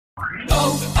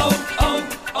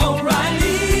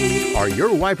O'Reilly. Are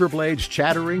your wiper blades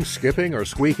chattering, skipping, or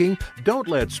squeaking? Don't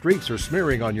let streaks or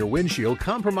smearing on your windshield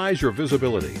compromise your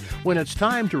visibility. When it's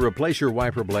time to replace your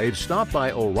wiper blades, stop by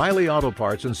O'Reilly Auto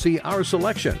Parts and see our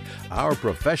selection. Our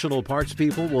professional parts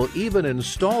people will even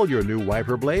install your new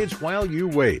wiper blades while you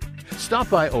wait. Stop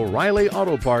by O'Reilly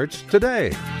Auto Parts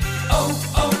today.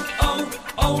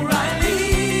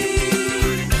 O'Reilly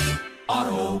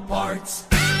Auto Parts.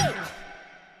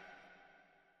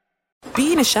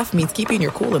 Being a chef means keeping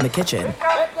your cool in the kitchen.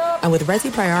 And with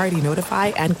Resi Priority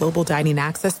Notify and Global Dining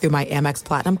Access through my Amex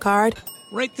Platinum card,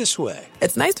 right this way.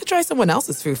 It's nice to try someone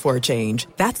else's food for a change.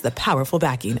 That's the powerful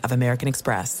backing of American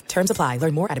Express. Terms apply.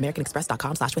 Learn more at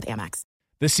americanexpress.com/withAmex.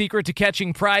 The secret to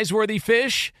catching prize-worthy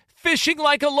fish? Fishing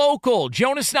like a local.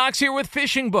 Jonas Knox here with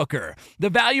Fishing Booker.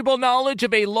 The valuable knowledge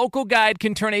of a local guide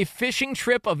can turn a fishing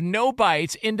trip of no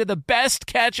bites into the best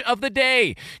catch of the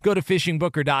day. Go to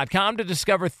fishingbooker.com to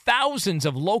discover thousands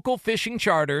of local fishing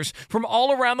charters from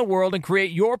all around the world and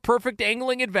create your perfect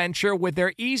angling adventure with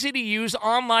their easy-to-use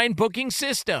online booking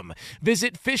system.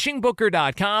 Visit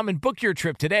fishingbooker.com and book your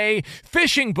trip today.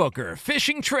 Fishing Booker.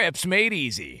 Fishing trips made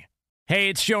easy. Hey,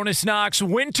 it's Jonas Knox.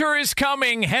 Winter is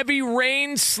coming. Heavy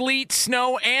rain, sleet,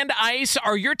 snow, and ice.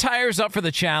 Are your tires up for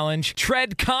the challenge?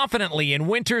 Tread confidently in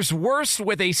winter's worst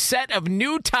with a set of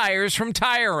new tires from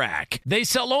Tire Rack. They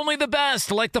sell only the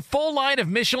best, like the full line of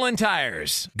Michelin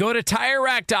tires. Go to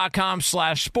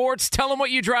TireRack.com/sports. Tell them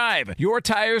what you drive. Your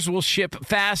tires will ship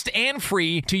fast and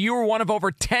free to you or one of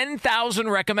over 10,000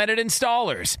 recommended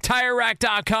installers.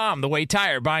 TireRack.com, the way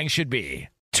tire buying should be.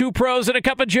 Two pros and a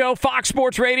cup of Joe, Fox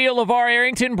Sports Radio, LeVar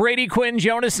Arrington, Brady Quinn,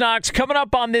 Jonas Knox. Coming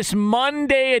up on this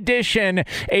Monday edition,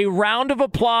 a round of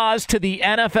applause to the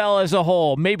NFL as a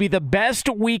whole. Maybe the best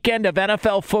weekend of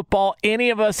NFL football any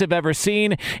of us have ever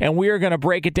seen, and we are going to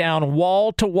break it down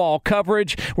wall-to-wall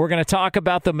coverage. We're going to talk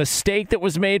about the mistake that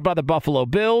was made by the Buffalo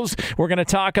Bills. We're going to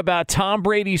talk about Tom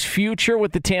Brady's future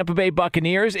with the Tampa Bay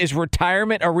Buccaneers. Is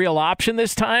retirement a real option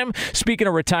this time? Speaking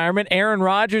of retirement, Aaron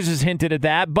Rodgers has hinted at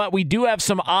that, but we do have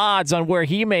some odds on where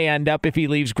he may end up if he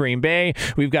leaves Green Bay.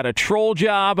 We've got a troll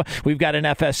job, we've got an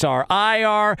FSR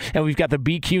IR, and we've got the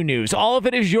BQ News. All of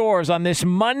it is yours on this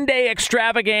Monday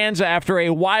extravaganza after a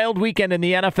wild weekend in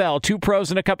the NFL. Two pros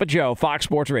and a cup of Joe, Fox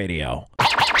Sports Radio. Now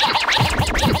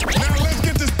let's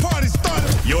get this party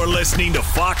started. You're listening to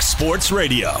Fox Sports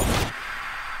Radio.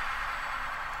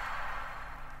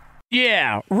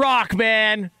 Yeah, rock,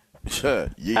 man. Yeah.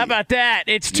 How about that?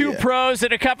 It's two pros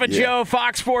and a cup of Joe,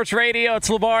 Fox Sports Radio. It's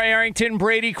LeVar Arrington,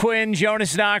 Brady Quinn,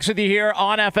 Jonas Knox with you here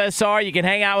on FSR. You can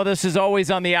hang out with us as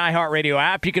always on the iHeartRadio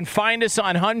app. You can find us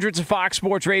on hundreds of Fox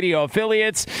Sports Radio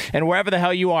affiliates and wherever the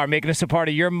hell you are, making us a part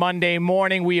of your Monday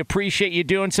morning. We appreciate you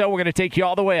doing so. We're going to take you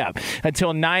all the way up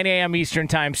until 9 a.m. Eastern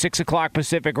Time, 6 o'clock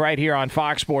Pacific, right here on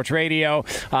Fox Sports Radio.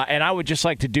 And I would just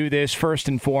like to do this first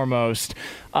and foremost.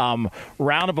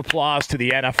 Round of applause to the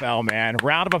NFL, man.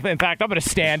 In fact, I'm going to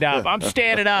stand up. I'm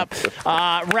standing up.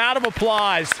 Round of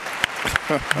applause.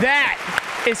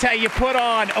 That is how you put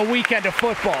on a weekend of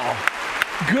football.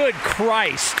 Good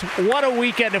Christ. What a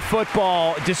weekend of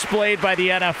football displayed by the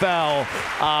NFL.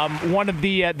 One of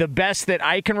the best that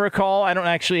I can recall. I don't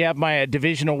actually have my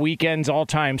divisional weekends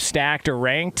all-time stacked or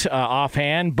ranked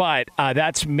offhand, but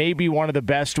that's maybe one of the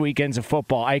best weekends of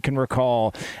football I can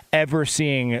recall ever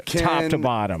seeing top to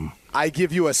bottom. I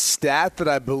give you a stat that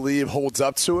I believe holds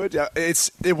up to it.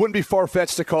 It wouldn't be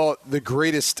far-fetched to call it the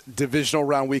greatest divisional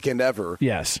round weekend ever.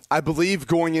 Yes. I believe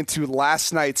going into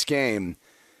last night's game,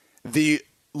 the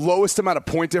lowest amount of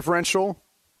point differential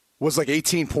was like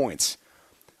 18 points.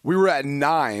 We were at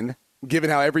 9, given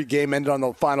how every game ended on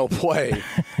the final play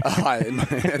and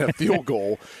a field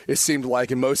goal, it seemed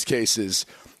like in most cases.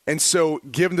 And so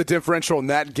given the differential in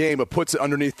that game, it puts it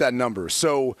underneath that number.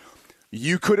 So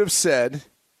you could have said,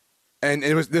 and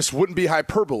this wouldn't be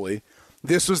hyperbole,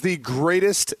 this was the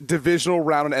greatest divisional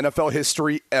round in NFL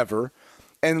history ever.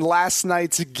 And last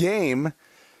night's game,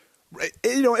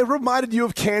 it reminded you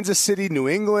of Kansas City, New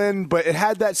England, but it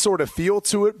had that sort of feel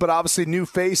to it, but obviously new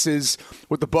faces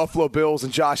with the Buffalo Bills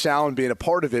and Josh Allen being a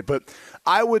part of it. But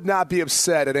I would not be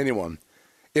upset at anyone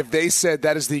if they said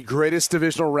that is the greatest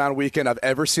divisional round weekend I've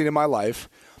ever seen in my life,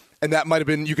 and that might have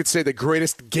been, you could say, the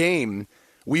greatest game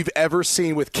we've ever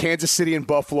seen with Kansas City and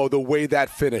Buffalo, the way that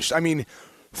finished. I mean,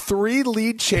 3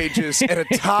 lead changes and a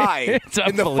tie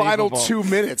in the final 2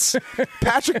 minutes.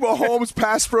 Patrick Mahomes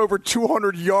passed for over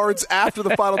 200 yards after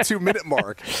the final 2-minute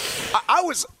mark. I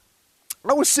was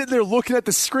sitting there looking at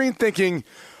the screen thinking,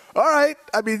 all right.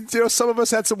 I mean, some of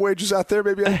us had some wagers out there.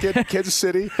 Maybe I get Kansas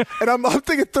City. And I'm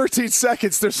thinking 13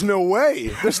 seconds, there's no way.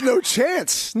 There's no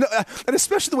chance. No, and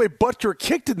especially the way Butker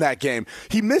kicked in that game.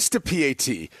 He missed a PAT.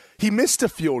 He missed a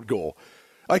field goal.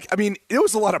 It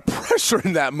was a lot of pressure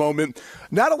in that moment,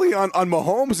 not only on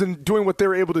Mahomes and doing what they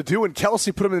were able to do, and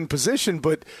Kelsey put him in position,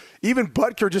 but even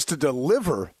Butker just to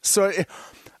deliver. So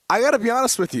I got to be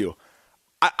honest with you.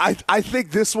 I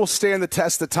think this will stand the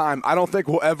test of time. I don't think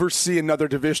we'll ever see another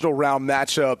divisional round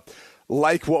matchup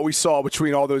like what we saw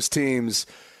between all those teams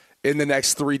in the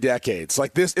next 3 decades.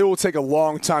 Like this, it will take a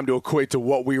long time to equate to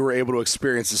what we were able to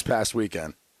experience this past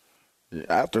weekend.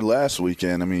 After last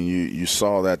weekend, you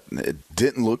saw that it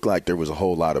didn't look like there was a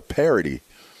whole lot of parity.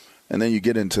 And then you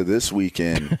get into this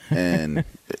weekend, and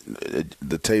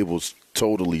the tables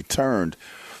totally turned.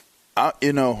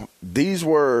 These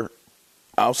were,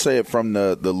 I'll say it from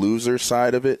the loser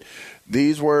side of it,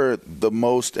 these were the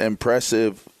most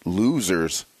impressive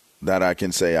losers that I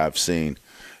can say I've seen.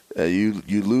 You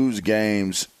lose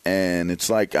games, and it's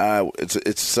like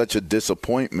it's such a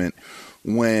disappointment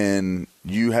when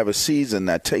you have a season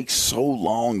that takes so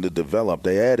long to develop.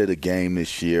 They added a game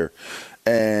this year,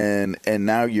 and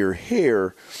now you're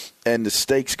here, and the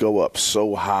stakes go up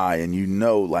so high, and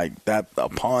like that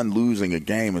upon losing a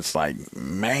game, it's like,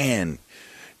 man,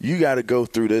 you got to go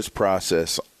through this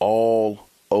process all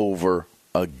over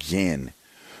again.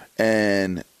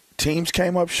 And teams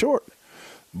came up short.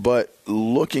 But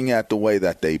looking at the way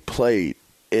that they played,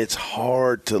 it's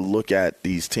hard to look at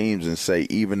these teams and say,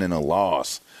 even in a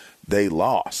loss, they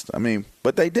lost.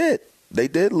 But they did. They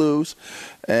did lose.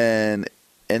 And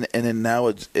then now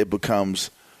it becomes,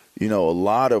 a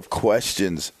lot of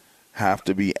questions have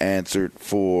to be answered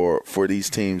for these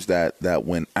teams that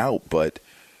went out. But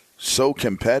so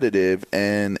competitive,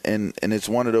 and it's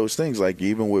one of those things, like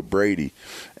even with Brady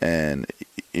and,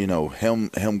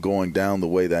 him going down the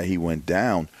way that he went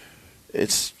down,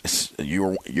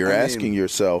 you're asking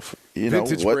yourself,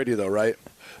 vintage what Brady though, right?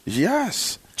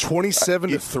 Yes.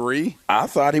 27-3. I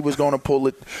thought he was going to pull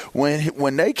it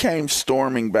when they came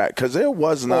storming back, because it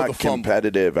was not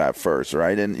competitive at first,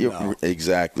 right? And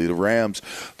exactly, the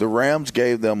Rams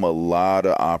gave them a lot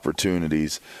of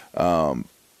opportunities.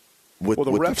 With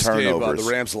the turnovers, gave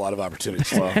the Rams a lot of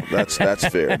opportunities. Well, that's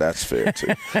fair. That's fair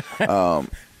too.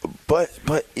 But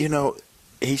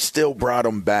he still brought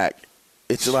them back.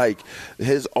 It's like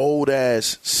his old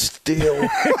ass still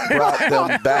brought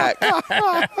them back,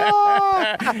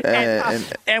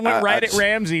 and went right at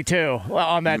Ramsey too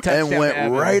on that touchdown. And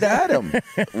went right at him,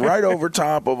 right over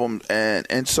top of him.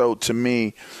 And so to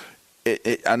me,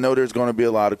 I know there's going to be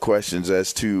a lot of questions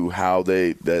as to how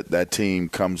that team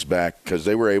comes back, because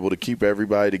they were able to keep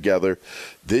everybody together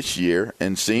this year,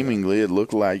 and seemingly it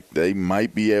looked like they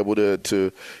might be able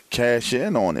to cash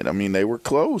in on it. They were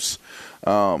close.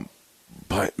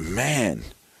 But man,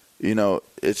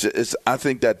 it's. I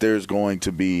think that there's going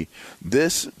to be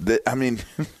this.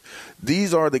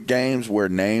 These are the games where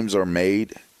names are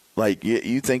made. Like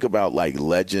you think about like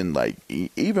legend, like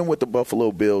even with the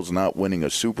Buffalo Bills not winning a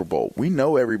Super Bowl, we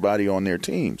know everybody on their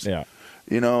teams. Yeah.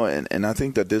 And I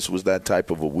think that this was that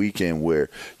type of a weekend where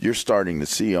you're starting to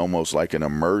see almost like an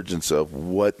emergence of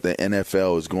what the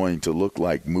NFL is going to look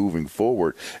like moving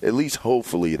forward. At least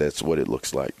hopefully that's what it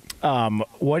looks like.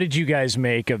 What did you guys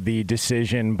make of the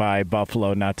decision by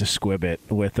Buffalo not to squib it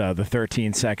with the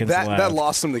 13 seconds left? That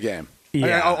lost them the game.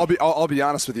 Yeah. I'll be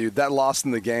honest with you. That lost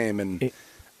them the game, and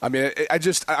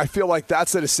I feel like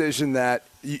that's a decision that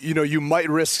you might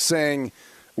risk saying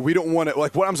we don't want it.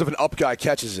 Like, what happens if an up guy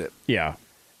catches it? Yeah.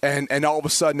 And all of a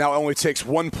sudden now it only takes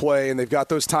one play, and they've got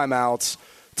those timeouts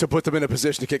to put them in a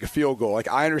position to kick a field goal.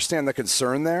 Like, I understand the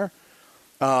concern there.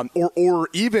 Or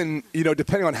even,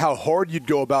 depending on how hard you'd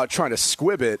go about trying to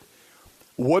squib it,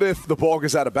 what if the ball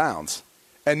goes out of bounds?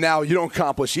 And now you don't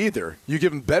accomplish either. You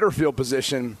give them better field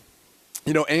position,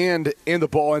 and the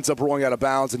ball ends up rolling out of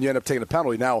bounds, and you end up taking a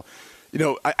penalty. Now,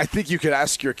 I think you could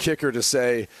ask your kicker to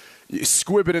say,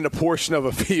 squib it in a portion of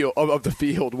the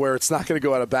field where it's not going to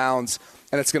go out of bounds,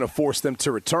 and it's going to force them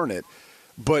to return it.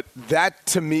 But that,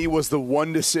 to me, was the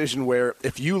one decision where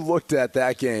if you looked at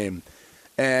that game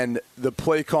and the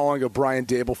play calling of Brian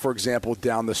Dable, for example,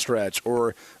 down the stretch,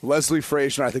 or Leslie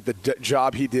Frazier, I think the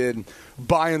job he did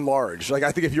by and large. Like,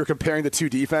 I think if you're comparing the two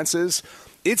defenses,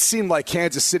 it seemed like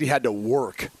Kansas City had to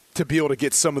work to be able to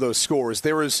get some of those scores.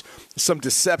 There was some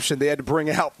deception. They had to bring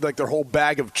out like their whole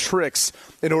bag of tricks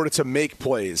in order to make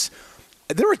plays.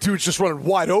 There were dudes just running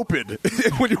wide open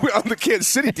when you were on the Kansas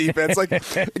City defense. Like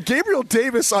Gabriel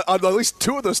Davis on at least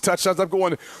two of those touchdowns, I'm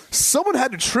going, someone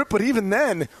had to trip, but even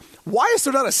then, why is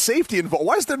there not a safety involved?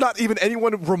 Why is there not even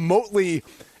anyone remotely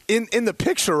in the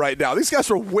picture right now. These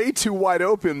guys are way too wide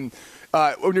open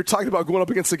when you're talking about going up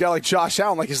against a guy like Josh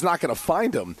Allen, like he's not going to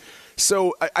find him.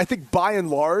 So I think by and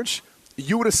large,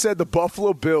 you would have said the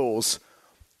Buffalo Bills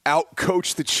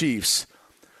out-coached the Chiefs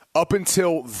up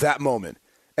until that moment.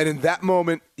 And in that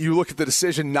moment, you look at the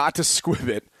decision not to squib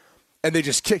it, and they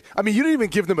just kick. I mean, you didn't even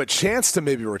give them a chance to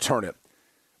maybe return it.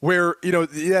 Where,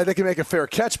 they can make a fair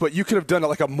catch, but you could have done it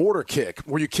like a mortar kick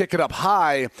where you kick it up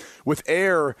high with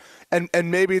air, and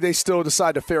maybe they still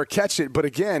decide to fair catch it. But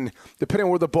again, depending on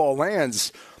where the ball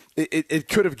lands, it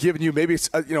could have given you maybe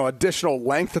additional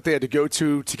length that they had to go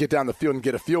to get down the field and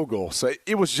get a field goal. So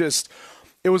it was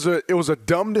a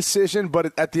dumb decision,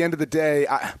 but at the end of the day,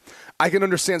 I can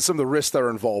understand some of the risks that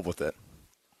are involved with it.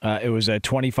 It was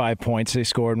 25 points they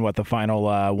scored in the final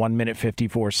 1 minute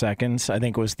 54 seconds, I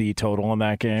think was the total in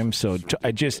that game. So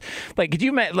I just could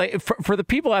you for the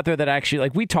people out there that actually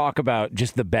we talk about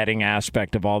just the betting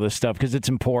aspect of all this stuff because it's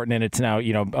important and it's now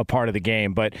a part of the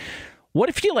game, but what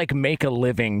if you make a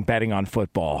living betting on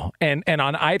football and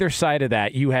on either side of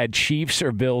that you had Chiefs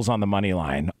or Bills on the money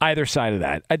line? Either side of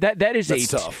that. That is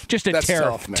tough. Just a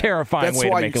terrifying way to make a living. That's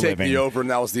why you take the over, and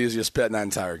that was the easiest bet in that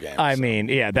entire game. I mean,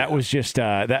 that was just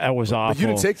that was awful. But you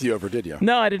didn't take the over, did you?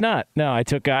 No, I did not. No, I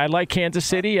took. I like Kansas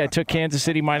City. I took Kansas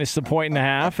City minus the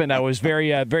 1.5, and I was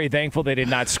very very thankful they did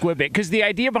not squib it because the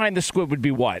idea behind the squib would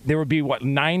be what? There would be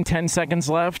 9-10 seconds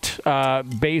left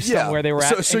based on where they were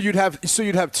at. So you'd have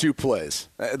two plays.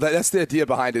 That's the idea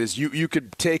behind it. Is you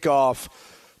could take off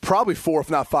probably 4,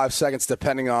 if not 5 seconds,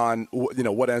 depending on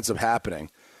what ends up happening.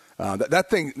 That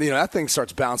thing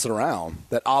starts bouncing around.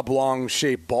 That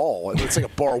oblong-shaped ball. It's like a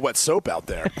bar of wet soap out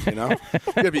there.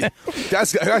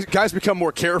 Guys become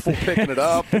more careful picking it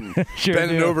up and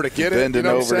bending over to get it. Bending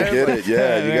over to get it.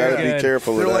 Yeah, you got to be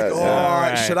careful of that. They're like, all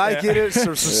right, should I get it?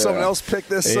 Or someone else pick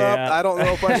this up? I don't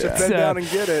know if I should bend down and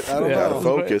get it. I don't know.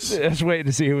 Focus. Just waiting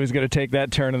to see who was going to take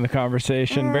that turn in the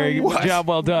converstion. Very good job,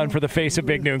 well done for the face of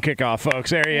Big Noon Kickoff,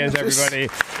 folks. There he is, everybody.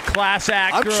 Class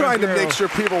act. I'm trying to make sure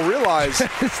people realize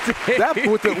that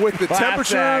with the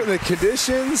temperature, the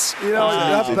conditions,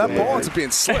 that ball ends up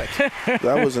being slick.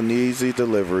 That was an easy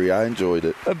delivery. I enjoyed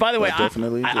it. By the way,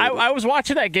 I was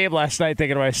watching that game last night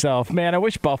thinking to myself, man, I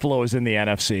wish Buffalo was in the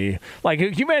NFC. Can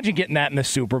you imagine getting that in the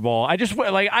Super Bowl? I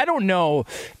don't know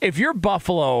if you're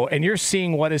Buffalo and you're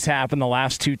seeing what has happened the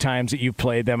last 2 times that you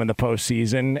played them in the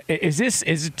postseason. Is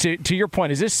it to your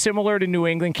point? Is this similar to New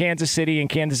England, Kansas City, and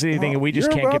Kansas City thinking we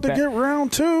just can't get back? You're about to get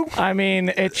round 2. I mean,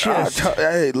 it's just.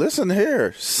 Hey, listen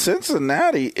here.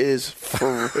 Cincinnati is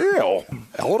for real.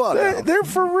 Hold on. They're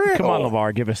for real. Come on,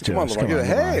 LeVar. Give us 2. Come on,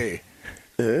 LeVar.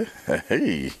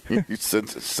 Hey,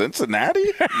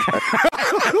 Cincinnati?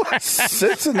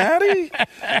 Cincinnati?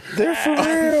 They're for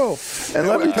real. And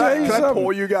let me tell you something. Can I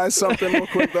poll you guys something real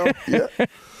quick, though? Yeah.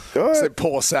 Go ahead. Say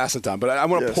poll assassin time, but I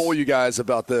want to poll you guys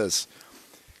about this.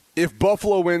 If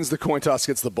Buffalo wins, the coin toss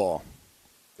gets the ball.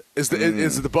 Is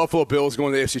the Buffalo Bills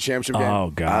going to the AFC Championship game? Oh,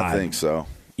 God. I think so.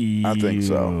 I think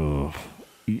so.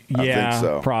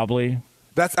 Probably.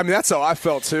 That's how I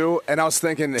felt too. And I was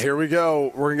thinking, here we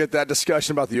go. We're gonna get that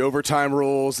discussion about the overtime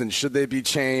rules and should they be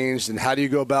changed and how do you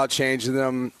go about changing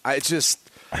them. And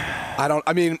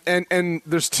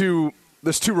there's two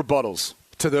rebuttals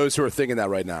to those who are thinking that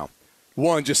right now.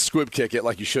 One, just squib kick it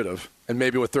like you should have, and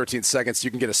maybe with 13 seconds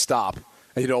you can get a stop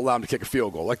and you don't allow them to kick a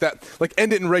field goal like that. Like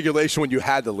end it in regulation when you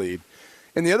had the lead.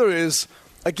 And the other is,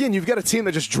 again, you've got a team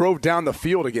that just drove down the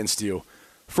field against you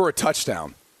for a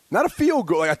touchdown. Not a field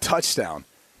goal, like a touchdown.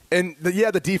 And,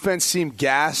 the defense seemed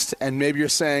gassed, and maybe you're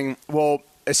saying, well,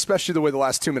 especially the way the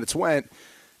last 2 minutes went,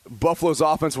 Buffalo's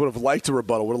offense would have liked a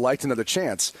rebuttal, would have liked another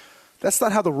chance. That's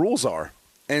not how the rules are.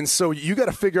 And so you got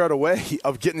to figure out a way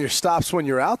of getting your stops when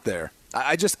you're out there.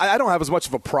 I don't have as much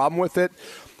of a problem with it.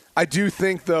 I do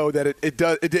think, though, that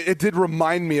it did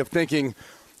remind me of thinking,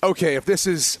 okay, if this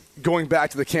is going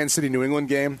back to the Kansas City-New England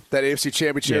game, that AFC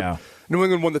Championship, New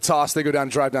England won the toss, they go down,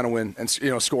 drive down and win, and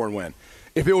score and win.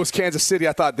 If it was Kansas City,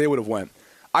 I thought they would have won.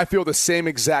 I feel the same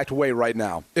exact way right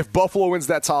now. If Buffalo wins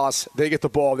that toss, they get the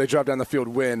ball, they drive down the field,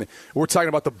 win. We're talking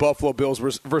about the Buffalo Bills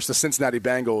versus the Cincinnati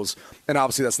Bengals, and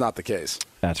obviously that's not the case.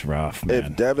 That's rough, man.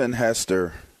 If Devin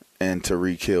Hester and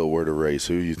Tyreek Hill were to race,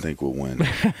 who do you think will win?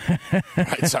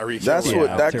 Tyreek Hill.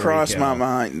 That crossed my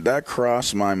mind. That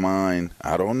crossed my mind.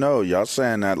 I don't know. Y'all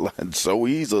saying that so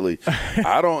easily.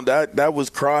 That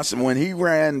was crossing when he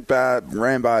ran by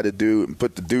the dude and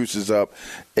put the deuces up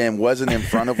and wasn't in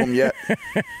front of him yet.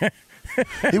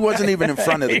 He wasn't even in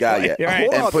front of the guy yet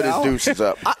and put his deuces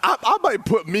up. I might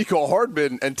put Mecole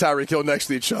Hardman and Tyreek Hill next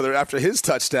to each other after his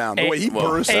touchdown. The way he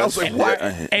burst, I was like, what?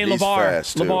 Hey,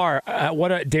 LeVar,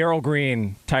 what Darryl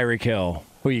Green, Tyreek Hill.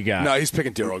 Who you got? No, he's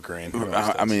picking Darrell Green.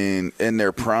 I mean, in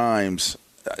their primes,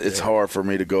 it's hard for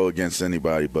me to go against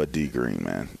anybody but D. Green,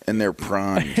 man. In their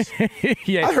primes.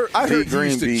 I heard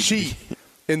Green he used to cheat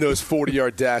in those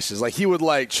 40-yard dashes. Like, he would,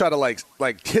 try to,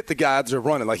 hit the guys they're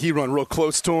running. Like, he'd run real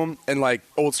close to them and,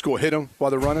 old school hit them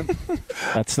while they're running.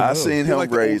 That's the move.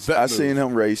 I seen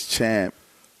him race champ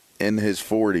in his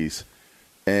 40s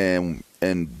and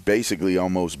basically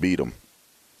almost beat him.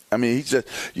 I mean, he's just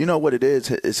 – you know what it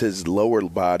is? It's his lower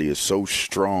body is so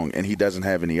strong, and he doesn't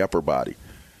have any upper body.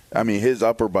 I mean, his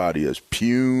upper body is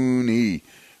puny,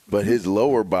 but his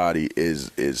lower body is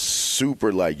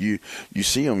super. Like, you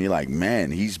see him, you're like,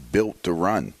 man, he's built to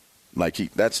run. Like,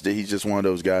 he's just one of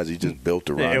those guys. He's just built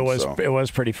to run. It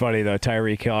was pretty funny though,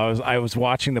 Tyreek Hill. I was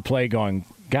watching the play, going,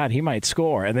 God, he might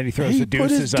score, and then he throws the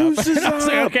deuces up. I was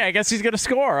like, okay, I guess he's going to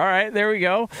score. All right, there we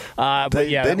go.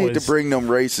 They need to bring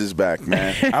them races back,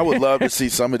 man. I would love to see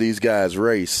some of these guys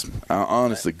race.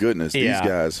 Honest to goodness, these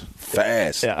guys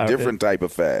fast, different type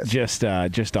of fast. Just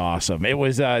awesome. It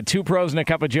was Two Pros and a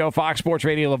Cup of Joe. Fox Sports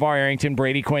Radio. LeVar Arrington,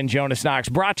 Brady Quinn, Jonas Knox.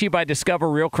 Brought to you by Discover.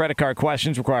 Real credit card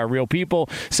questions require real people.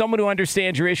 Someone who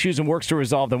understands your issues and works to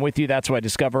resolve them with you. That's why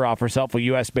Discover offers helpful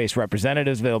U.S.-based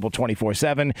representatives available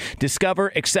 24/7.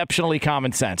 Discover. Exceptionally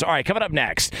common sense. All right, coming up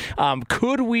next,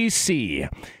 could we see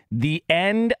the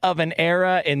end of an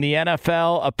era in the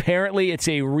NFL? Apparently, it's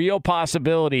a real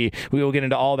possibility. We will get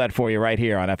into all that for you right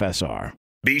here on FSR.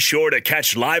 Be sure to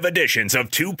catch live editions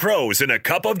of Two Pros and a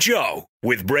Cup of Joe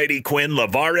with Brady Quinn,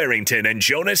 LeVar Arrington, and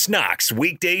Jonas Knox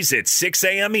weekdays at 6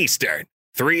 a.m. Eastern,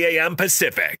 3 a.m.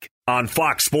 Pacific on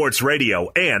Fox Sports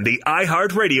Radio and the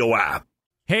iHeartRadio app.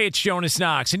 Hey, it's Jonas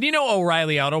Knox, and you know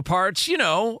O'Reilly Auto Parts, you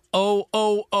know,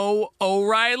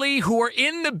 O'Reilly, who are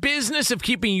in the business of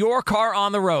keeping your car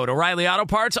on the road. O'Reilly Auto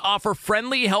Parts offer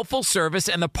friendly, helpful service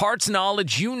and the parts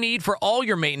knowledge you need for all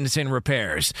your maintenance and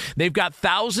repairs. They've got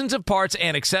thousands of parts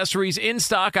and accessories in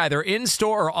stock, either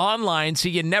in-store or online, so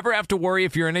you never have to worry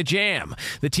if you're in a jam.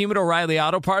 The team at O'Reilly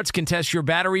Auto Parts can test your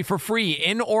battery for free,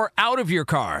 in or out of your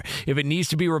car. If it needs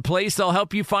to be replaced, they'll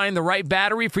help you find the right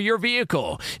battery for your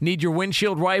vehicle. Need your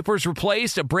windshield wipers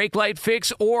replaced, a brake light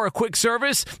fix, or a quick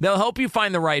service? They'll help you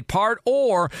find the right part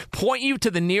or point you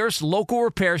to the nearest local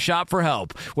repair shop for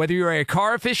help. Whether you're a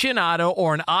car aficionado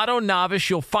or an auto novice,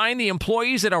 you'll find the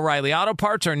employees at O'Reilly Auto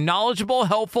Parts are knowledgeable,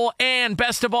 helpful, and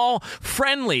best of all,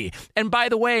 friendly. And by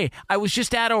the way, I was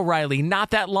just at O'Reilly not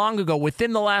that long ago,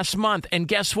 within the last month, and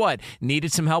guess what?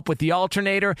 Needed some help with the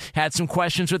alternator, had some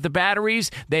questions with the batteries.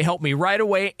 They helped me right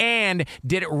away and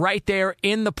did it right there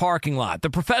in the parking lot. The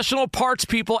professional parts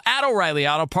people at O'Reilly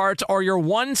Auto Parts are your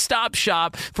one-stop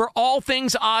shop for all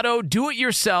things auto,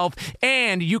 do-it-yourself,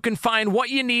 and you can find what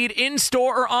you need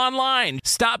in-store or online.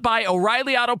 Stop by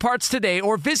O'Reilly Auto Parts today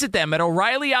or visit them at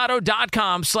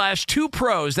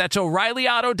O'ReillyAuto.com/2pros. That's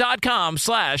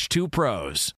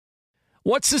O'ReillyAuto.com/2pros.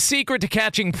 What's the secret to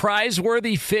catching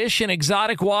prize-worthy fish in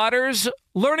exotic waters?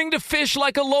 Learning to fish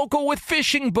like a local with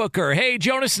Fishing Booker. Hey,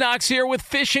 Jonas Knox here with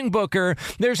Fishing Booker.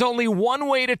 There's only one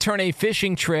way to turn a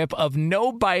fishing trip of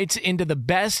no bites into the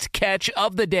best catch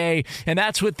of the day, and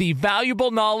that's with the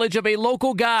valuable knowledge of a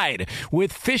local guide.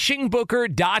 With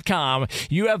FishingBooker.com,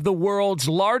 you have the world's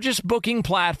largest booking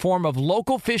platform of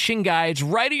local fishing guides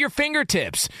right at your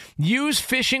fingertips. Use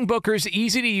Fishing Booker's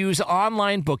easy-to-use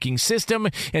online booking system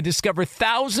and discover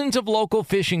thousands of local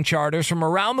fishing charters from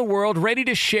around the world ready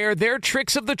to share their tricks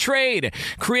of the trade.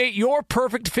 Create your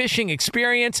perfect fishing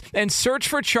experience and search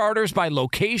for charters by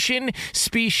location,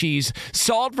 species,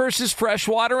 salt versus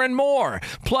freshwater, and more.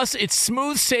 Plus, it's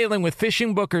smooth sailing with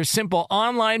Fishing Booker's simple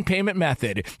online payment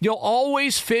method. You'll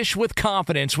always fish with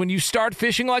confidence when you start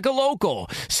fishing like a local.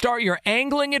 Start your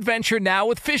angling adventure now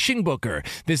with Fishing Booker.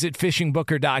 Visit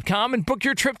FishingBooker.com and book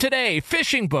your trip today.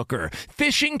 Fishing Booker.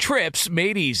 Fishing trips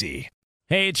made easy.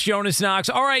 Hey, it's Jonas Knox.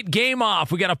 All right, game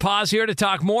off. We got to pause here to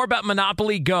talk more about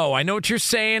Monopoly Go. I know what you're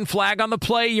saying. Flag on the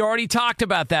play. You already talked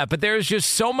about that, but there's just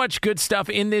so much good stuff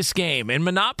in this game. In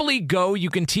Monopoly Go, you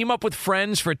can team up with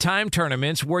friends for time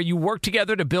tournaments where you work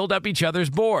together to build up each other's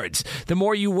boards. The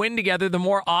more you win together, the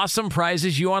more awesome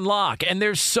prizes you unlock. And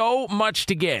there's so much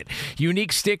to get.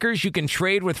 Unique stickers you can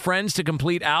trade with friends to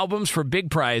complete albums for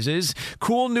big prizes.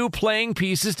 Cool new playing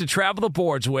pieces to travel the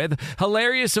boards with.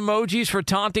 Hilarious emojis for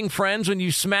taunting friends when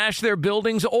you smash their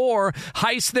buildings or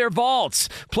heist their vaults.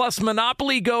 Plus,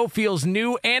 Monopoly Go feels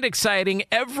new and exciting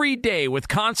every day with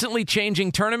constantly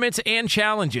changing tournaments and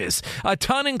challenges. A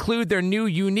ton include their new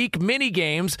unique mini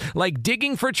games like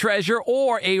digging for treasure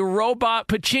or a robot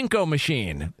pachinko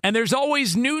machine. And there's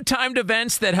always new timed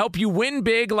events that help you win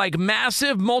big, like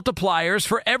massive multipliers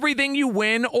for everything you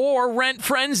win or rent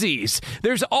frenzies.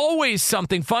 There's always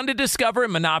something fun to discover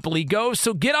in Monopoly Go,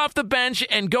 so get off the bench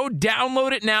and go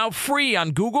download it now free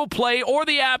on Google Play or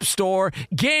the App Store.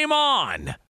 Game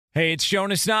on! Hey, it's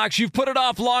Jonas Knox. You've put it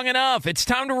off long enough. It's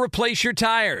time to replace your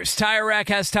tires. Tire Rack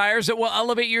has tires that will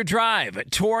elevate your drive.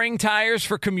 Touring tires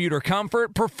for commuter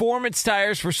comfort, performance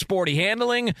tires for sporty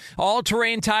handling,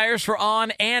 all-terrain tires for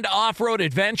on- and off-road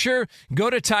adventure. Go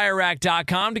to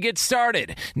TireRack.com to get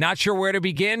started. Not sure where to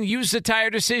begin? Use the Tire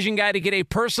Decision Guide to get a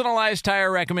personalized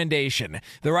tire recommendation.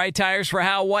 The right tires for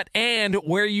how, what, and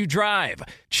where you drive.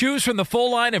 Choose from the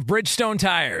full line of Bridgestone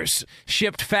tires.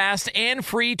 Shipped fast and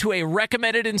free to a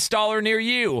recommended installer near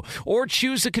you, or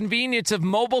choose the convenience of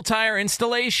mobile tire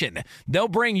installation. They'll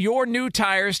bring your new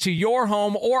tires to your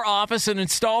home or office and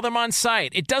install them on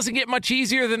site. It doesn't get much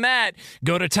easier than that.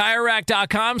 Go to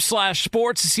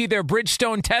TireRack.com/sports to see their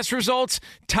Bridgestone test results,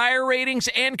 tire ratings,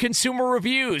 and consumer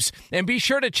reviews. And be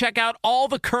sure to check out all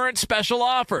the current special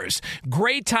offers.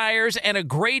 Great tires and a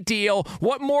great deal.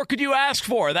 What more could you ask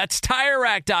for? That's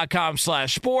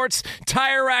TireRack.com/sports.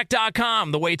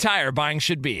 TireRack.com, the way tire buying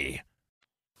should be.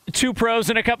 Two pros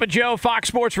and a cup of Joe, Fox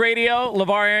Sports Radio.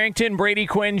 LeVar Arrington, Brady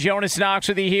Quinn, Jonas Knox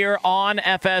with you here on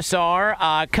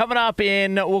FSR. Coming up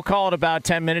in, we'll call it about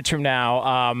 10 minutes from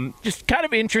now, just kind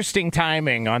of interesting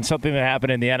timing on something that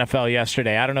happened in the NFL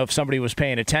yesterday. I don't know if somebody was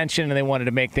paying attention and they wanted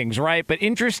to make things right, but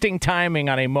interesting timing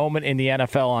on a moment in the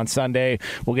NFL on Sunday.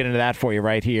 We'll get into that for you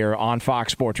right here on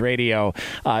Fox Sports Radio.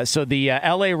 So the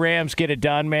LA Rams get it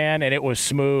done, man, and it was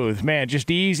smooth. Man, just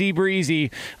easy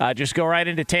breezy. Just go right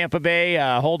into Tampa Bay,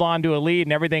 hold on to a lead,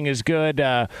 and everything is good.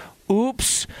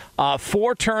 Oops.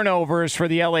 4 turnovers for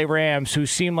the LA Rams, who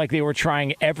seemed like they were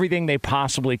trying everything they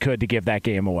possibly could to give that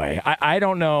game away. I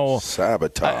don't know.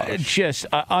 Sabotage. Just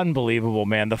unbelievable,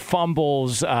 man. The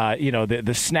fumbles,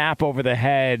 the snap over the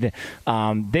head.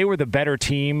 They were the better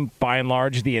team by and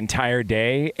large the entire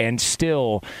day, and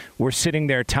still we're sitting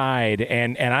there tied.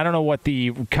 And I don't know what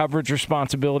the coverage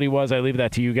responsibility was. I leave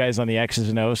that to you guys on the X's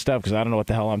and O's stuff, because I don't know what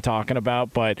the hell I'm talking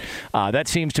about. But that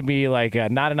seems to be like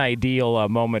not an ideal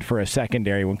moment for a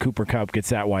secondary when Cooper Kupp gets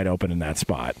that wide open in that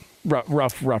spot.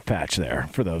 Rough patch there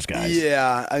for those guys.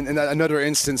 Yeah, and another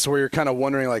instance where you're kind of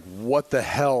wondering, like, what the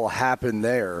hell happened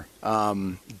there.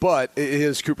 But it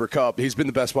is Cooper Kupp. He's been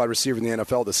the best wide receiver in the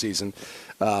NFL this season.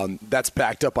 That's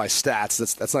backed up by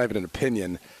stats. That's not even an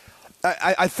opinion.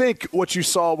 I think what you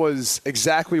saw was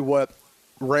exactly what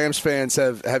Rams fans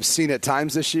have seen at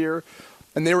times this year,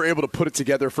 and they were able to put it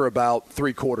together for about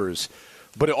 3 quarters.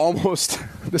 But it almost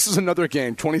 – this is another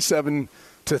game,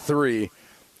 27-3,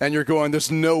 and you're going, there's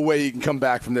no way you can come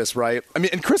back from this, right? I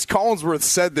mean, and Chris Collinsworth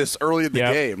said this early in the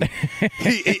game.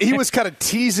 He was kind of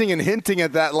teasing and hinting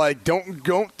at that, like,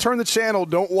 don't turn the channel,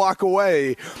 don't walk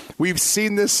away. We've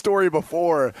seen this story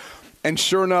before. And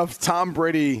sure enough, Tom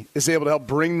Brady is able to help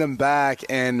bring them back.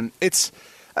 And it's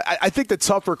 – I think the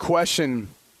tougher question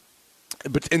 –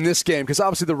 but in this game, because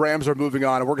obviously the Rams are moving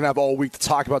on, and we're going to have all week to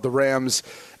talk about the Rams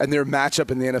and their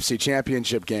matchup in the NFC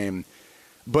Championship game.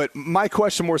 But my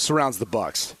question more surrounds the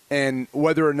Bucs and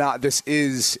whether or not this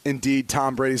is indeed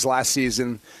Tom Brady's last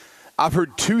season. I've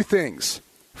heard 2 things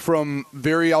from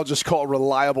I'll just call it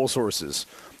reliable sources.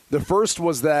 The first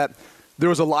was that there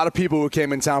was a lot of people who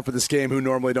came in town for this game who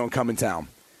normally don't come in town.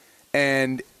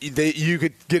 And you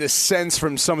could get a sense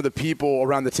from some of the people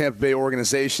around the Tampa Bay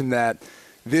organization that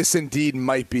this indeed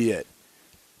might be it.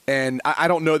 And I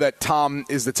don't know that Tom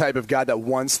is the type of guy that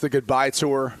wants the goodbye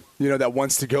tour, that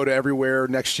wants to go to everywhere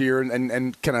next year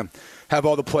and kind of have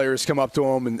all the players come up to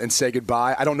him and say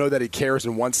goodbye. I don't know that he cares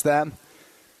and wants that.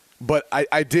 But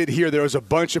I did hear there was a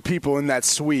bunch of people in that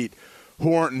suite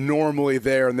who aren't normally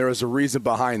there, and there was a reason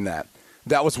behind that.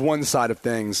 That was one side of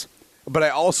things. But I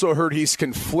also heard he's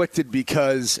conflicted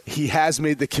because he has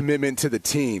made the commitment to the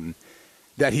team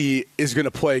that he is going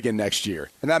to play again next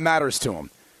year. And that matters to him.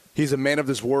 He's a man of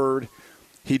his word.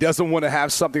 He doesn't want to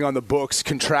have something on the books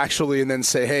contractually and then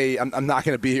say, hey, I'm not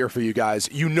going to be here for you guys.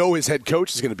 His head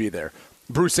coach is going to be there.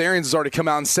 Bruce Arians has already come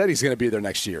out and said he's going to be there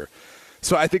next year.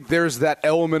 So I think there's that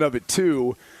element of it,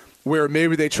 too, where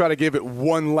maybe they try to give it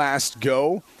one last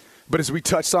go. But as we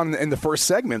touched on in the first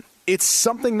segment, it's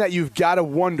something that you've got to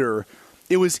wonder.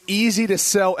 It was easy to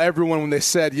sell everyone when they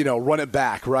said, run it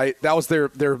back, right? That was their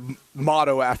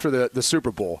motto after the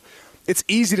Super Bowl. It's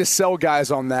easy to sell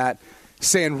guys on that.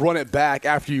 saying run it back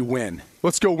after you win.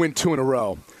 Let's go win 2 in a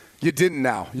row. You didn't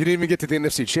now. You didn't even get to the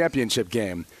NFC Championship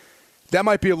game. That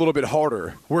might be a little bit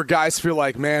harder, where guys feel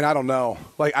like, man, I don't know.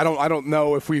 Like, I don't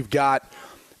know if we've got,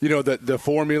 the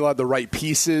formula, the right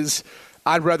pieces.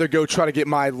 I'd rather go try to get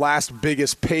my last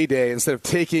biggest payday instead of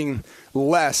taking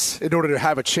less in order to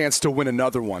have a chance to win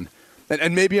another one.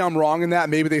 And maybe I'm wrong in that.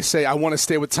 Maybe they say, I want to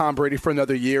stay with Tom Brady for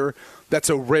another year. That's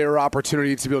a rare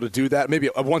opportunity to be able to do that. Maybe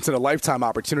a once-in-a-lifetime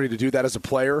opportunity to do that as a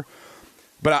player.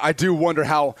 But I do wonder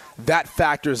how that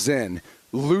factors in,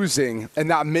 losing and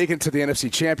not making it to the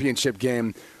NFC Championship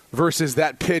game versus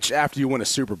that pitch after you win a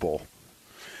Super Bowl.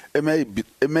 It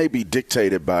may be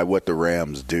dictated by what the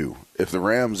Rams do. If the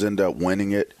Rams end up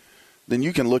winning it, then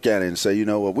you can look at it and say, you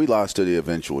know what, we lost to the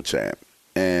eventual champ.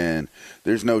 And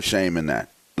there's no shame in that.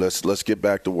 Let's get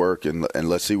back to work and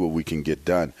let's see what we can get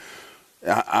done.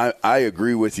 I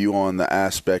agree with you on the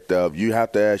aspect of you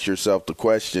have to ask yourself the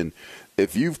question,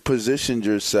 if you've positioned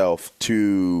yourself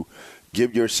to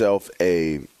give yourself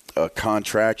a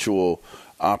contractual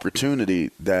opportunity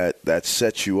that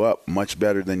sets you up much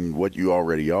better than what you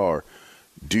already are,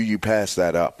 do you pass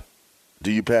that up?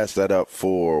 Do you pass that up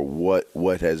for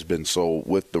what has been sold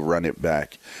with the run it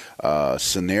back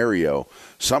scenario?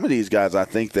 Some of these guys, I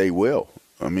think they will.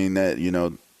 I mean,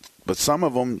 but some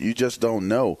of them you just don't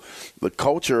know. The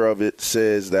culture of it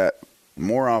says that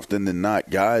more often than not,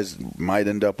 guys might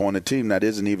end up on a team that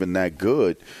isn't even that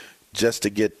good just to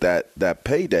get that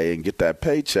payday and get that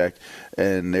paycheck.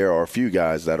 And there are a few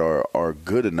guys that are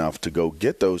good enough to go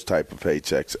get those type of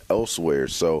paychecks elsewhere.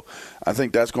 So I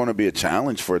think that's going to be a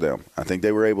challenge for them. I think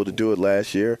they were able to do it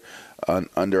last year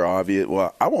under obvious.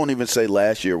 Well, I won't even say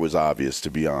last year was obvious, to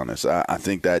be honest. I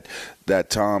think that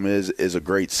Tom is a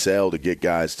great sell to get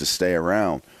guys to stay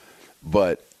around.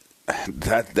 But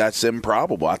that's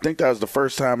improbable. I think that was the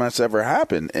first time that's ever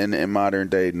happened in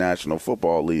modern-day National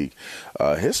Football League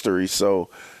history. So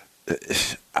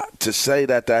to say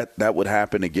that would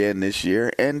happen again this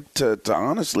year, and to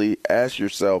honestly ask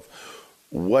yourself,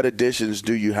 what additions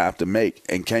do you have to make,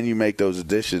 and can you make those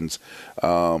additions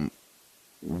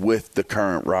with the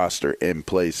current roster in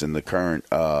place and the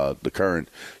current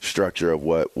structure of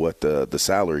what the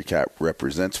salary cap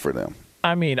represents for them?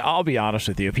 I mean, I'll be honest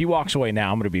with you. If he walks away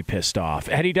now, I'm going to be pissed off.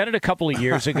 Had he done it a couple of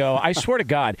years ago, I swear to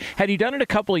God, had he done it a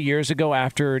couple of years ago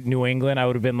after New England, I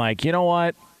would have been like, you know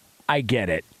what? I get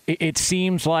it. It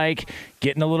seems like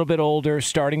getting a little bit older,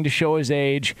 starting to show his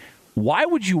age. Why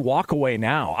would you walk away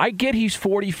now? I get he's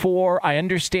 44. I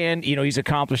understand, he's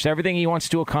accomplished everything he wants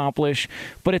to accomplish.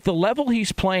 But at the level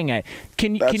he's playing at,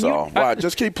 can you? Why?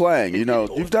 Just keep playing.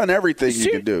 You've done everything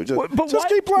you can do. Just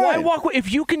keep playing. Why walk away?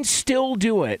 If you can still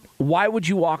do it, why would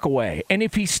you walk away? And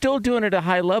if he's still doing it at a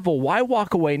high level, why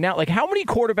walk away now? Like, how many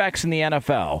quarterbacks in the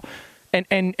NFL,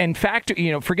 and factor,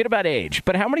 forget about age,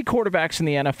 but how many quarterbacks in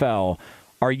the NFL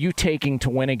are you taking to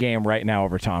win a game right now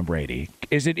over Tom Brady?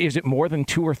 Is it more than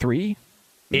 2 or 3?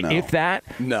 No. If that?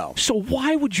 No. So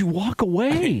why would you walk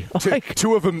away?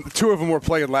 Two of them were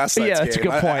playing last night's game. Yeah, that's a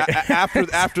good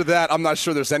point. After that, I'm not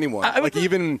sure there's anyone.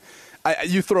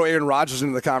 You throw Aaron Rodgers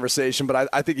into the conversation, but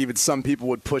I think even some people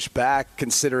would push back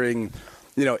considering,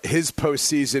 his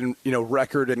postseason,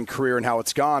 record and career and how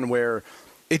it's gone, where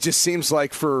it just seems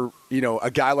like for,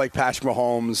 a guy like Patrick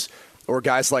Mahomes or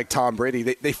guys like Tom Brady,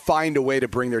 they find a way to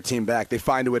bring their team back. They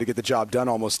find a way to get the job done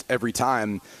almost every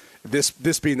time.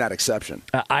 This being that exception.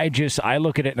 I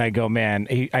look at it and I go, man,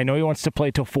 I know he wants to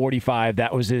play till 45.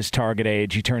 That was his target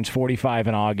age. He turns 45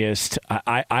 in August.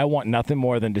 I want nothing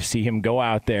more than to see him go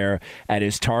out there at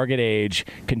his target age,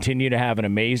 continue to have an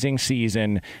amazing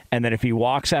season, and then if he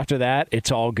walks after that,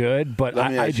 it's all good. But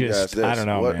I don't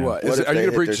know, man. Are you going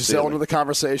to bring Giselle into the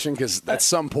conversation? Because at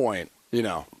some point,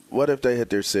 What if they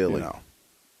hit their ceiling?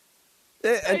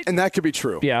 And that could be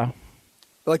true. Yeah.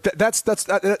 Like that's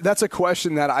a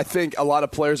question that I think a lot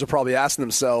of players are probably asking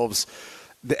themselves.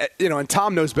 And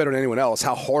Tom knows better than anyone else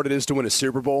how hard it is to win a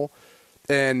Super Bowl.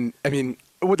 And I mean,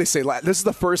 what they say? This is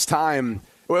the first time.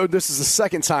 Well, this is the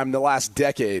second time in the last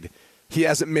decade he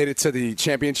hasn't made it to the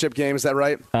championship game. Is that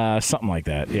right? Something like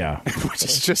that. Yeah. Which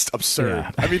is just absurd.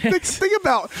 Yeah. I mean, think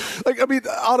about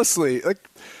honestly,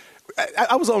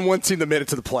 I was on one team that made it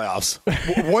to the playoffs.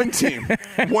 One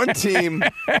team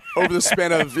over the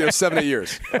span of 7-8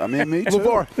 years. I mean, me too.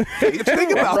 LeVar,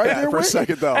 think about that for a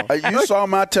second, though. You saw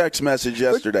my text message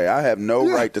yesterday. I have no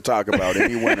right to talk about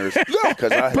any winners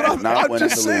because I have not won in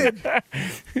the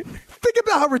league. Think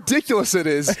know how ridiculous it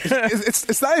is.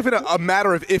 It's not even a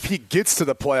matter of if he gets to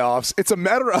the playoffs. It's a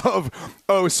matter of,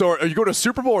 so are you going to a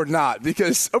Super Bowl or not?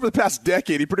 Because over the past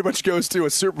decade, he pretty much goes to a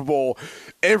Super Bowl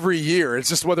every year. It's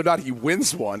just whether or not he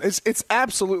wins one. It's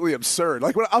absolutely absurd.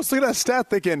 Like, when I was looking at that stat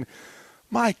thinking,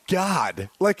 my God,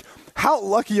 like, how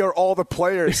lucky are all the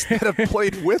players that have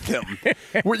played with him?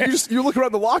 Where you look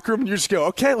around the locker room and you just go,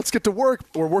 okay, let's get to work.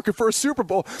 We're working for a Super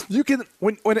Bowl. You can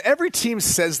when every team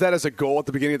says that as a goal at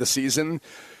the beginning of the season,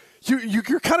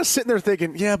 you're kind of sitting there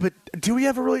thinking, yeah, but do we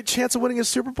have a really chance of winning a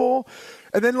Super Bowl?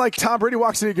 And then, like, Tom Brady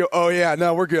walks in and you go, oh yeah,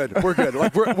 no, we're good.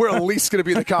 Like, we're at least going to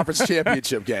be in the conference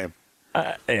championship game.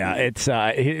 It's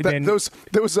those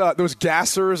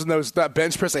gassers and that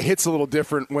bench press, it hits a little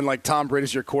different when, like, Tom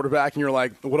Brady's your quarterback and you're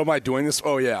like, what am I doing this?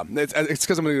 Oh yeah, it's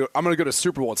because I'm gonna go to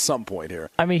Super Bowl at some point here.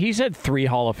 I mean, he's had 3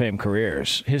 Hall of Fame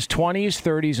careers. His 20s,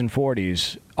 30s, and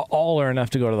 40s all are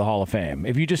enough to go to the Hall of Fame.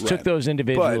 If you just took those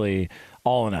individually,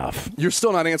 all enough. You're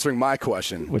still not answering my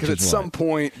question, because at some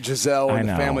point Gisele and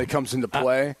the family comes into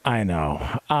play. I know.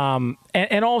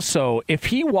 And also, if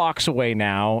he walks away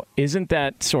now, isn't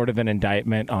that sort of an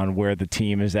indictment on where the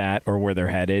team is at or where they're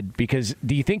headed? Because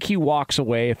do you think he walks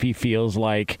away if he feels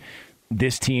like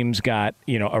this team's got,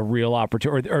 a real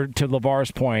opportunity? Or to LeVar's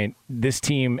point, this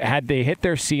team, had they hit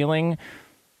their ceiling,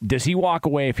 does he walk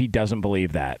away if he doesn't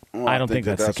believe that? Well, I don't think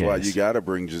that's the case. That's why you got to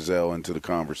bring Gisele into the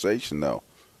conversation, though.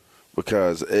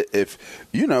 Because if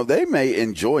they may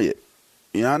enjoy it.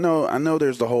 I know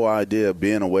there's the whole idea of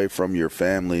being away from your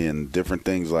family and different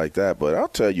things like that, but I'll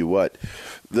tell you what,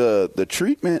 the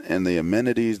treatment and the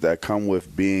amenities that come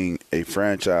with being a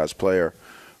franchise player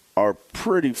are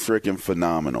pretty freaking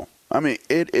phenomenal. I mean,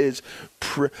 it is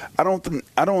I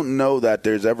don't know that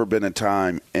there's ever been a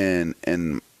time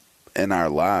in our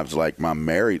lives, like my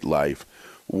married life,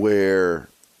 where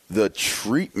the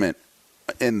treatment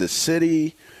in the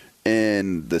city,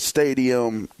 in the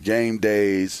stadium, game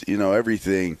days,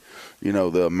 everything,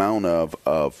 the amount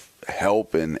of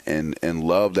help and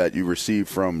love that you receive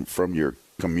from your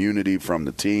community, from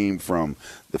the team, from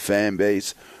the fan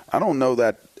base, I don't know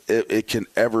that it can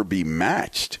ever be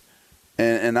matched.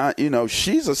 And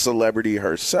she's a celebrity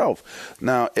herself.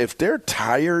 Now, if they're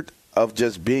tired of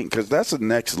just being, because that's a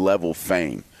next level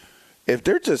fame. If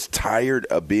they're just tired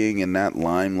of being in that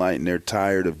limelight and they're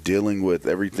tired of dealing with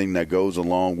everything that goes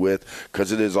along with,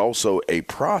 because it is also a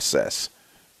process,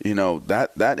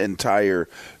 that entire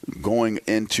going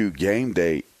into game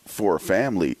day for a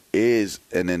family is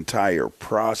an entire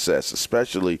process,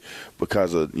 especially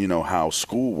because of, how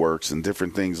school works and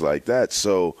different things like that.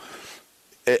 So,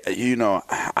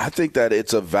 I think that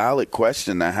it's a valid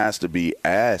question that has to be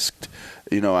asked.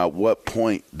 At what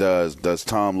point does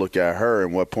Tom look at her,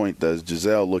 and what point does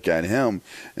Gisele look at him,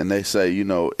 and they say,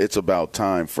 it's about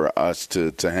time for us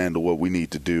to handle what we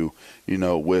need to do,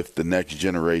 with the next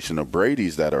generation of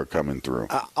Bradys that are coming through.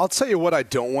 I'll tell you what I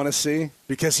don't want to see,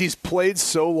 because he's played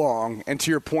so long, and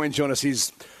to your point, Jonas,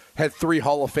 he's had 3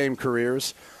 Hall of Fame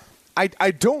careers.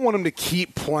 I don't want him to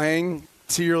keep playing.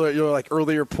 To your like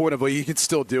earlier point of, he could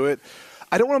still do it.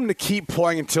 I don't want him to keep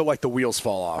playing until, like, the wheels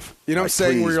fall off. You know what I'm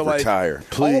saying? Where you're retire.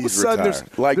 Like, all of a sudden there's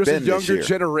a Ben younger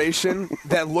generation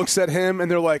that looks at him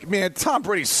and they're like, man, Tom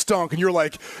Brady stunk. And you're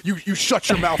like, you shut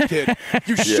your mouth, kid.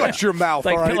 You shut your mouth,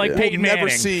 all right? Like Peyton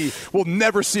Manning. We'll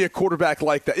never see a quarterback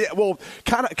like that. Yeah, well,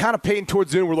 kind of Peyton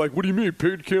towards the end, we're like, what do you mean?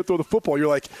 Peyton can't throw the football. You're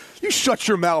like, you shut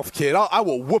your mouth, kid. I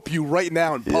will whoop you right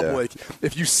now in public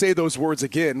if you say those words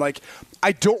again. Like,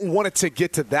 I don't want it to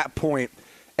get to that point,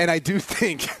 and I do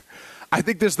think – I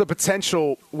think there's the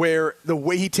potential where the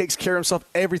way he takes care of himself,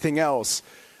 everything else,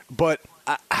 but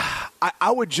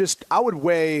I would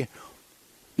weigh,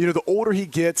 the older he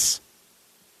gets,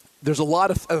 there's a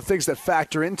lot of things that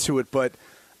factor into it, but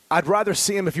I'd rather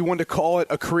see him, if you wanted to call it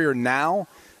a career now,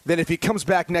 than if he comes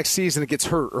back next season and gets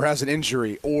hurt or has an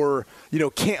injury or,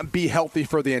 can't be healthy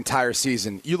for the entire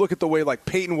season. You look at the way, like,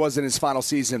 Peyton was in his final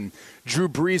season, Drew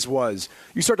Brees was.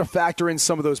 You start to factor in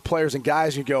some of those players and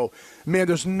guys, you go, man,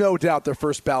 there's no doubt they're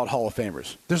first ballot Hall of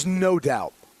Famers. There's no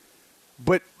doubt.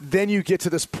 But then you get to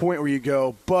this point where you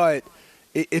go, but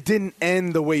it didn't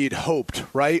end the way you'd hoped,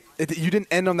 right? You didn't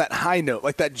end on that high note,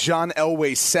 like that John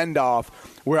Elway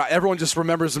send-off where everyone just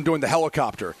remembers him doing the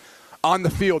helicopter. On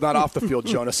the field, not off the field,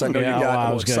 Jonas. I know you got a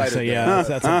little excited. Say,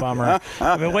 that's a bummer.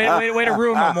 I mean, way to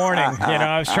ruin my morning.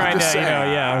 I was trying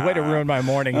to, way to ruin my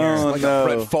morning here. Oh, like no.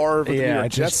 a Brett Favre of the New York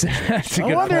Jets. That's a I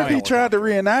good wonder point. if he tried to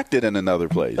reenact it in another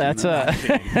place. That's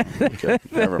Okay,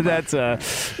 never mind. that's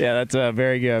a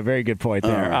very good point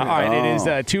there. All right, it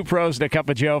is 2 pros and a cup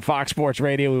of Joe, Fox Sports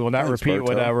Radio. We will not repeat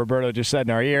what Roberto just said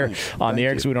in our ear on the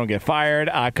air because we don't get fired.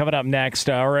 Coming up next,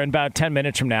 or in about 10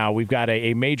 minutes from now, we've got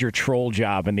a major troll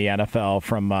job in the NFL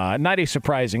from not a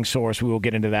surprising source. We will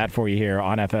get into that for you here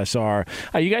on FSR.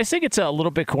 You guys think it's a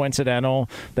little bit coincidental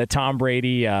that Tom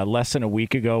Brady less than a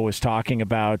week ago was talking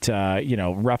about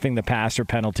roughing the passer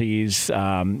penalties?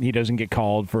 He doesn't get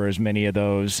called for as many of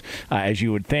those as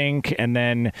you would think, and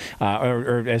then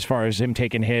or as far as him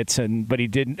taking hits, but he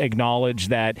didn't acknowledge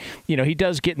that he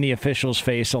does get in the official's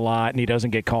face a lot, and he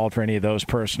doesn't get called for any of those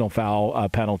personal foul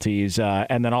penalties.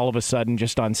 And then all of a sudden,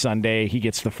 just on Sunday, he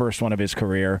gets the first one of his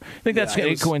career. I think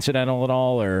that's coincidental at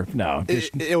all, or no?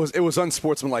 It was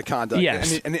unsportsmanlike conduct.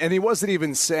 Yes, and he wasn't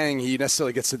even saying he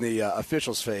necessarily gets in the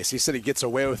official's face. He said he gets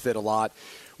away with it a lot,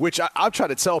 which I've tried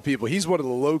to tell people. He's one of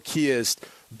the low-keyest,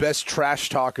 best trash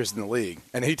talkers in the league,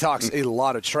 and he talks a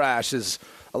lot of trash. As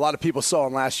a lot of people saw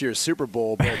in last year's Super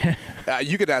Bowl, but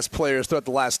you could ask players throughout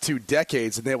the last 2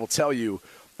 decades, and they will tell you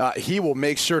he will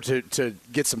make sure to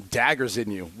get some daggers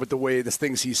in you with the way the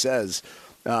things he says.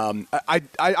 I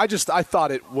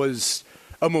thought it was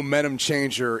a momentum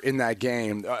changer in that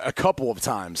game a couple of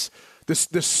times.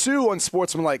 The sue on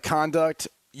sportsmanlike conduct,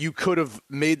 you could have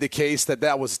made the case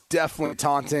that was definitely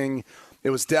taunting. It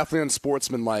was definitely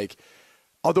unsportsmanlike.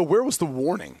 Although, where was the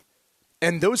warning?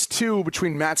 And those two,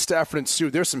 between Matt Stafford and Sue,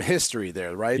 there's some history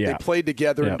there, right? Yeah. They played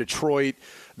together in Detroit.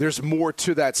 There's more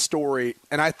to that story.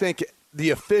 And I think the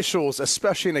officials,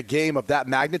 especially in a game of that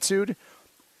magnitude,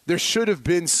 there should have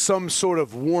been some sort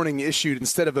of warning issued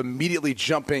instead of immediately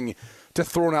jumping to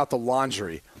throwing out the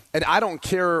laundry. And I don't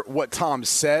care what Tom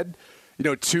said,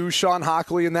 to Sean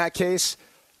Hockley in that case.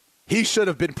 He should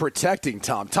have been protecting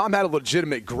Tom. Tom had a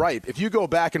legitimate gripe. If you go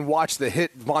back and watch the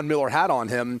hit Von Miller had on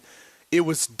him, it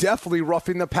was definitely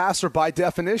roughing the passer by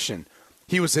definition.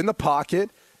 He was in the pocket.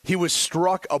 He was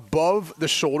struck above the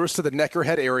shoulders to the neck or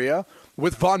head area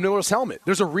with Von Miller's helmet.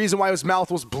 There's a reason why his mouth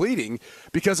was bleeding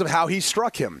because of how he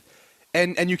struck him.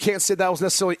 And you can't say that was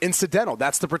necessarily incidental.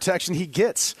 That's the protection he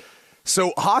gets.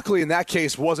 So Hockley in that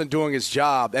case wasn't doing his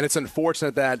job, and it's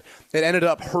unfortunate that it ended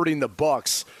up hurting the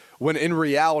Bucs when in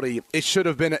reality it should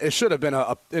have been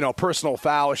a personal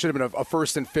foul. It should have been a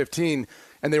 1st and 15.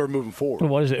 And they were moving forward.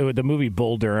 What is it? The movie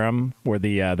Bull Durham, where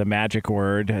the magic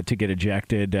word to get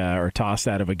ejected or tossed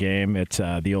out of a game, it's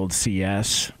the old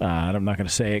CS. I'm not going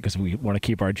to say it because we want to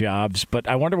keep our jobs. But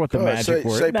I wonder what the magic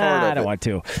word. Say part of I don't want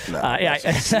to.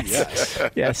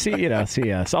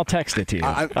 CS. I'll text it to you.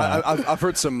 I've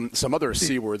heard some other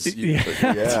C words. I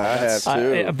have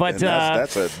too. But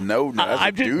that's a no.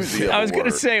 That's a doozy. I was going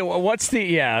to say, what's the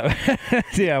we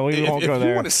won't go there. If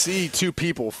you want to see two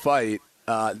people fight.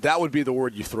 That would be the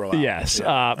word you throw out. Yes,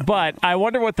 but I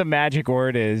wonder what the magic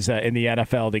word is in the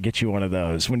NFL to get you one of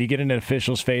those. When you get in an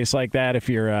official's face like that, if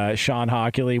you're Sean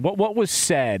Hockley, what was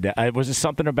said? Was it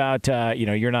something about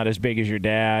you're not as big as your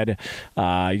dad?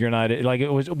 You're not like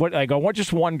it was. What I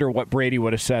just wonder what Brady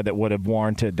would have said that would have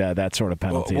warranted that sort of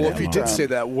penalty. Well, if he did say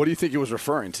that, what do you think he was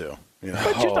referring to? But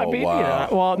just, that's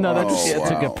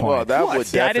a good point. Well, that would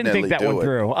definitely I didn't think that went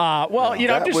through. I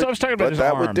was talking about his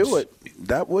that arms. Would do it.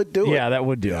 That would do it. Yeah, that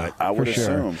would do it. I would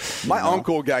assume. My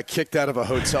uncle got kicked out of a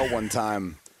hotel one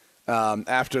time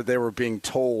after they were being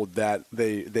told that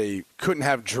they couldn't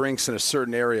have drinks in a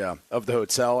certain area of the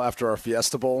hotel after our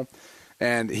Fiesta Bowl,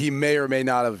 and he may or may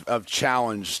not have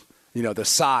challenged the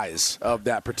size of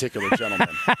that particular gentleman.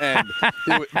 And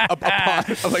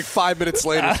like 5 minutes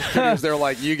later, they're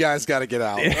like, you guys got to get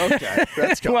out. Okay,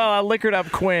 that's cool. Well, liquored up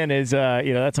Quinn is,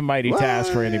 that's a mighty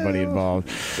task for anybody involved.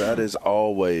 That is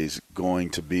always going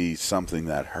to be something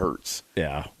that hurts.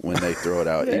 Yeah. When they throw it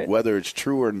out. Whether it's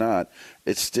true or not,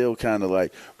 it's still kind of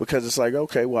like, because it's like,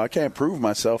 okay, well, I can't prove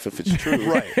myself if it's true.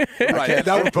 Right. I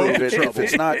can't prove it if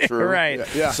it's not true. Right.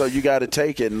 Yeah. So you got to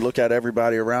take it and look at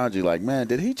everybody around you like, man,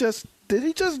 did he just do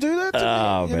that to me?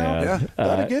 Oh, man. Yeah,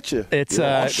 that'll get you.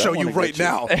 I'll show you right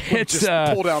now. It's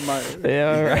just pull down my.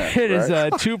 Yeah, right. It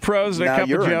is 2 pros and a cup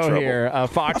of Joe here.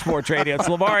 Fox Sports Radio. It's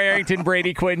LeVar Arrington,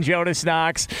 Brady Quinn, Jonas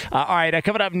Knox. All right,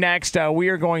 coming up next, we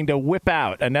are going to whip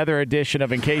out another edition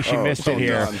of In Case You Missed It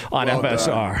here on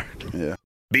FSR. Yeah.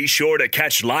 Be sure to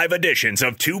catch live editions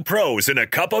of 2 Pros and a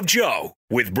Cup of Joe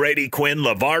with Brady Quinn,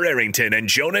 LeVar Arrington, and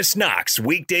Jonas Knox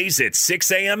weekdays at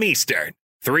 6 a.m. Eastern.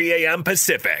 3 a.m.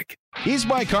 Pacific. He's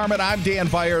Mike Harmon. I'm Dan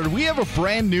Byer. We have a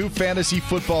brand new fantasy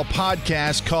football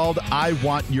podcast called I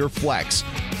Want Your Flex.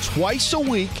 Twice a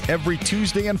week, every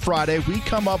Tuesday and Friday, we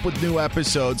come up with new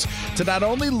episodes to not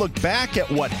only look back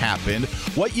at what happened,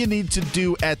 what you need to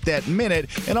do at that minute,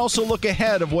 and also look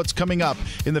ahead of what's coming up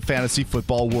in the fantasy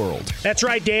football world. That's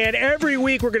right, Dan. Every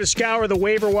week, we're going to scour the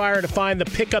waiver wire to find the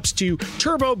pickups to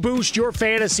turbo boost your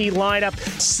fantasy lineup,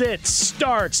 sits,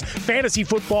 starts, fantasy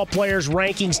football players'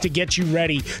 rankings to get you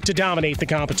ready to dominate the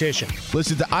competition.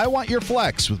 Listen to I Want Your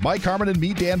Flex with Mike Harmon and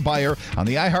me, Dan Byer, on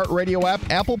the iHeartRadio app,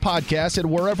 Apple Podcasts, and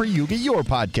wherever you get your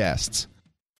podcasts.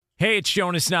 Hey, it's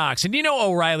Jonas Knox, and you know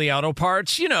O'Reilly Auto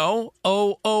Parts, you know,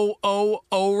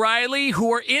 O'Reilly,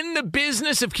 who are in the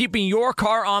business of keeping your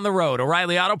car on the road.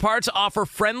 O'Reilly Auto Parts offer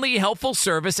friendly, helpful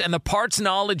service and the parts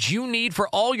knowledge you need for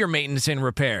all your maintenance and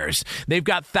repairs. They've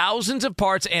got thousands of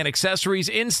parts and accessories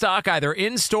in stock, either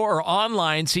in-store or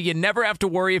online, so you never have to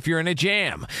worry if you're in a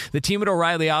jam. The team at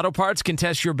O'Reilly Auto Parts can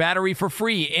test your battery for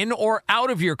free in or out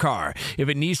of your car. If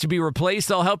it needs to be replaced,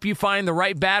 they'll help you find the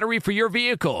right battery for your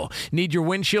vehicle. Need your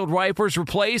windshield wipers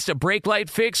replaced, a brake light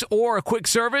fix, or a quick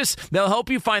service? They'll help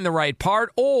you find the right part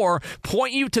or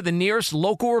point you to the nearest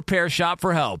local repair shop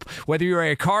for help. Whether you're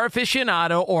a car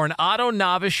aficionado or an auto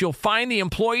novice, you'll find the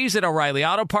employees at O'Reilly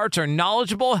Auto Parts are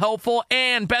knowledgeable, helpful,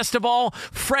 and best of all,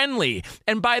 friendly.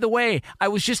 And by the way, I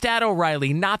was just at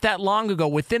O'Reilly not that long ago,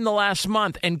 within the last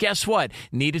month, and guess what?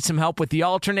 Needed some help with the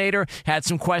alternator, had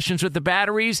some questions with the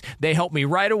batteries. They helped me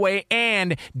right away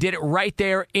and did it right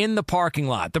there in the parking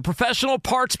lot. The professional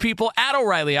parts people at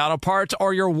O'Reilly Auto Parts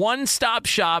are your one-stop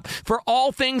shop for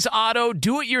all things auto,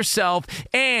 do-it-yourself,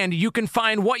 and you can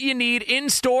find what you need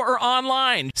in-store or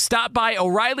online. Stop by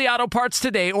O'Reilly Auto Parts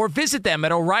today or visit them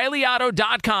at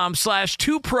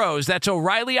O'ReillyAuto.com/2pros. That's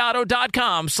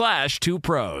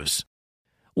O'ReillyAuto.com/2pros.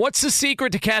 What's the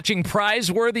secret to catching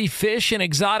prize-worthy fish in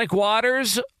exotic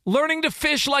waters? Learning to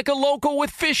fish like a local with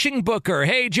Fishing Booker.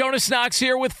 Hey, Jonas Knox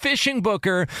here with Fishing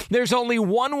Booker. There's only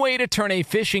one way to turn a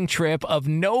fishing trip of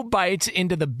no bites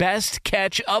into the best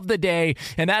catch of the day,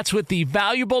 and that's with the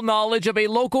valuable knowledge of a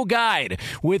local guide.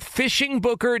 With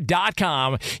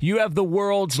FishingBooker.com, you have the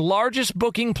world's largest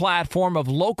booking platform of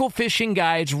local fishing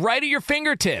guides right at your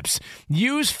fingertips.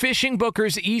 Use Fishing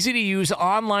Booker's easy-to-use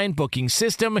online booking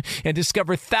system and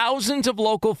discover thousands of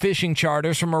local fishing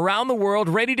charters from around the world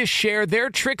ready to share their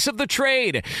tricks of the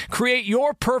trade. Create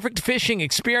your perfect fishing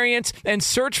experience and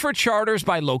search for charters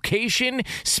by location,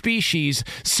 species,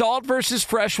 salt versus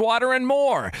freshwater, and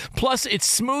more. Plus, it's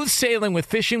smooth sailing with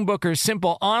Fishing Booker's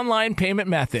simple online payment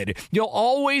method. You'll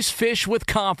always fish with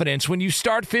confidence when you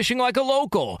start fishing like a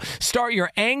local. Start your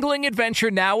angling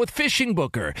adventure now with Fishing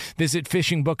Booker. Visit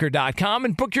FishingBooker.com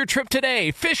and book your trip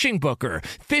today. Fishing Booker.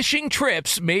 Fishing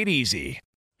trips made easy.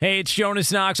 Hey, it's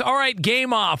Jonas Knox. All right,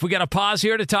 game off. We got to pause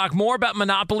here to talk more about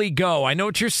Monopoly Go. I know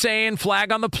what you're saying,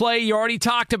 flag on the play. You already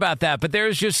talked about that, but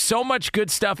there's just so much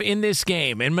good stuff in this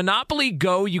game. In Monopoly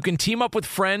Go, you can team up with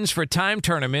friends for time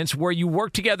tournaments where you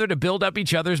work together to build up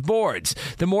each other's boards.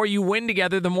 The more you win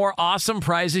together, the more awesome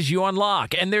prizes you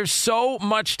unlock, and there's so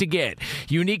much to get.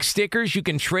 Unique stickers you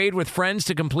can trade with friends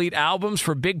to complete albums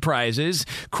for big prizes,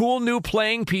 cool new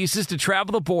playing pieces to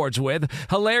travel the boards with,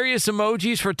 hilarious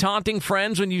emojis for taunting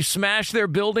friends when you smash their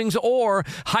buildings or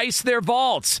heist their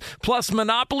vaults. Plus,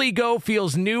 Monopoly Go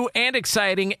feels new and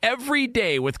exciting every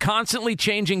day with constantly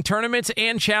changing tournaments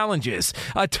and challenges.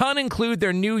 A ton include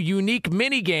their new unique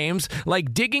mini games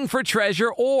like digging for treasure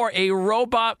or a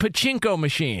robot pachinko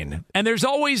machine. And there's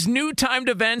always new timed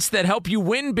events that help you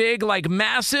win big, like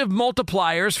massive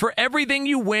multipliers for everything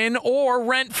you win or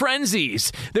rent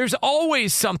frenzies. There's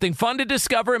always something fun to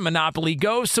discover in Monopoly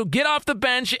Go, so get off the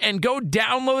bench and go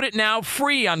download it now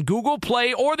free on Google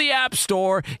Play or the App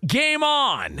Store. Game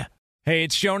on! Hey,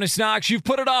 it's Jonas Knox. You've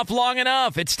put it off long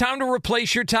enough. It's time to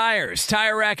replace your tires.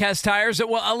 Tire Rack has tires that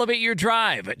will elevate your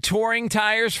drive. Touring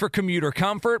tires for commuter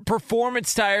comfort,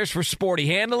 performance tires for sporty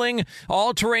handling,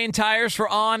 all-terrain tires for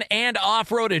on- and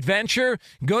off-road adventure.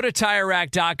 Go to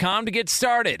TireRack.com to get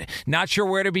started. Not sure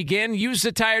where to begin? Use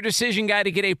the Tire Decision Guide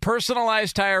to get a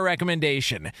personalized tire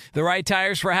recommendation. The right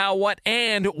tires for how, what,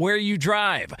 and where you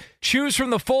drive. Choose from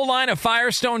the full line of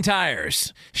Firestone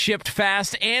tires. Shipped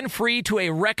fast and free to a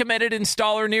recommended dedicated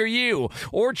installer near you,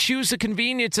 or choose the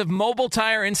convenience of mobile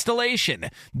tire installation.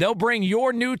 They'll bring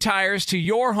your new tires to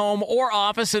your home or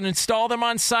office and install them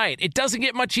on site. It doesn't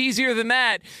get much easier than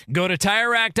that. Go to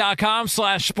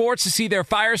TireRack.com/sports to see their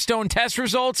Firestone test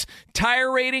results,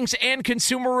 tire ratings, and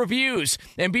consumer reviews.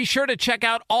 And be sure to check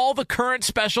out all the current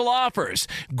special offers.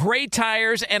 Great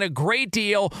tires and a great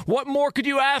deal. What more could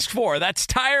you ask for? That's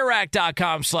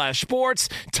TireRack.com/sports.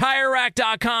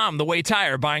 TireRack.com, the way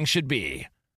tire buying should be.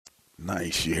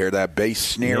 Nice. You hear that bass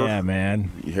snare? Yeah,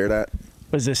 man. You hear that?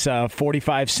 Was this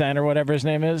 45 Cent or whatever his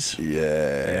name is?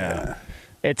 Yeah.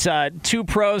 It's Two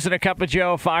Pros and a Cup of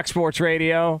Joe, Fox Sports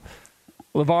Radio.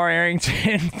 LeVar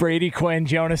Arrington, Brady Quinn,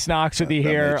 Jonas Knox with you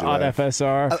here on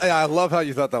FSR. I love how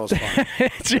you thought that was funny.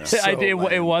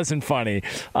 It wasn't funny,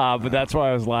 but that's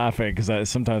why I was laughing, because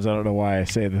sometimes I don't know why I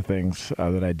say the things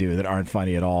that I do that aren't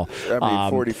funny at all. I mean,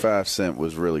 45 Cent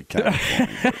was really kind of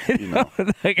funny. But, you know,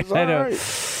 it's all right.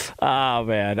 Oh,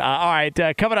 man. All right,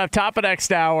 coming up top of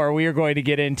next hour, we are going to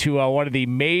get into one of the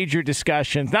major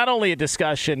discussions, not only a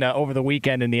discussion over the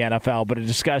weekend in the NFL, but a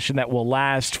discussion that will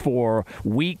last for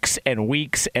weeks and weeks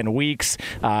and weeks.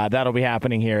 That'll be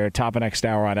happening here top of next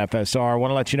hour on FSR. I want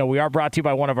to let you know we are brought to you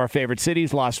by one of our favorite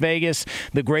cities, Las Vegas,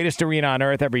 the greatest arena on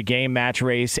earth. Every game, match,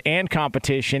 race, and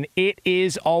competition, it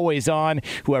is always on.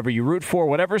 Whoever you root for,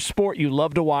 whatever sport you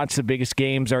love to watch, the biggest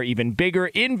games are even bigger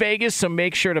in Vegas, so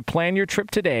make sure to plan your trip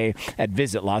today at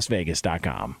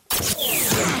visitlasvegas.com.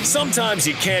 Sometimes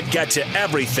you can't get to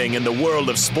everything in the world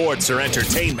of sports or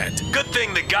entertainment. Good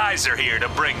thing the guys are here to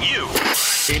bring you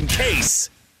in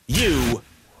case you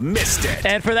missed it.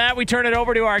 And for that, we turn it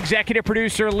over to our executive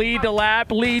producer, Lee DeLapp.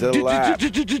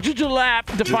 DeLapp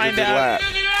to find out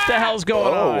what the hell's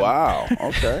going on. Oh, wow.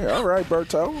 Okay. All right,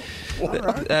 Berto. All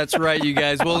right. That's right, you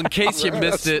guys. Well, in case you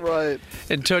missed it,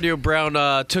 Antonio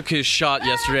Brown took his shot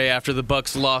yesterday after the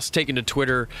Bucs lost, taking to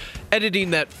Twitter,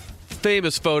 editing that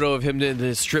famous photo of him in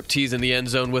his striptease in the end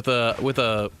zone with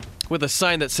a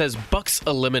sign that says "Bucs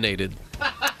eliminated."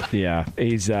 Yeah,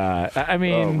 he's. I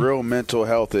mean, real mental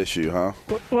health issue, huh?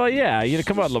 Well, yeah.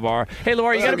 Come on, LeVar. Hey,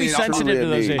 LeVar, you got to be sensitive to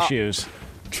those issues.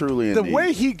 Truly, the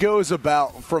way he goes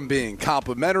about from being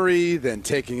complimentary, then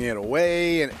taking it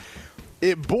away, and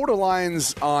it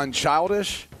borderlines on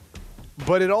childish.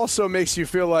 But it also makes you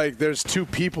feel like there's two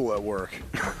people at work.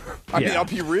 I mean, I'll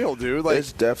be real, dude. Like,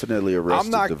 it's definitely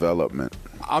arrested development.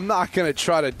 I'm not going to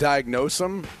try to diagnose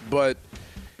him, but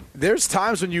there's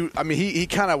times when he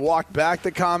kind of walked back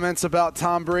the comments about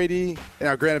Tom Brady.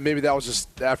 Now, granted, maybe that was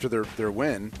just after their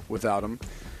win without him.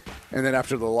 And then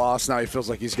after the loss, now he feels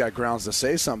like he's got grounds to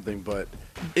say something. But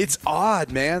it's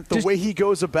odd, man. The way he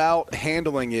goes about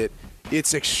handling it.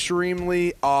 It's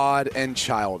extremely odd and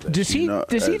childish. Does he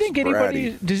think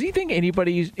anybody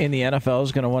in the NFL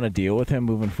is going to want to deal with him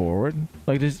moving forward?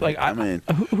 Who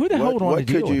the hell would want to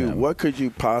deal with him? What could you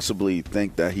possibly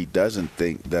think that he doesn't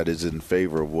think that is in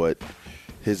favor of what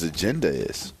his agenda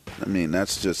is? I mean,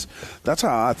 that's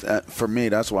how for me,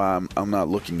 that's why I'm not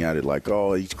looking at it like,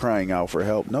 oh, he's crying out for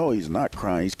help. No, he's not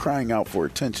crying. He's crying out for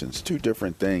attention. It's two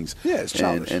different things. Yeah, it's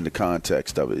childish. In the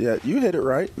context of it. Yeah, you hit it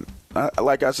right.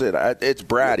 Like I said, it's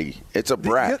bratty. It's a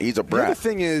brat. He's a brat. The other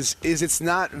thing is it's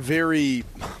not very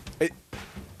it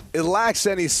lacks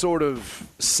any sort of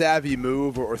savvy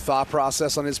move or thought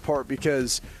process on his part,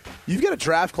 because you've got a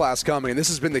draft class coming, and this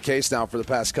has been the case now for the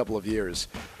past couple of years,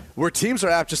 where teams are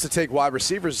apt just to take wide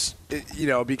receivers,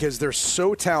 because they're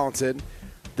so talented.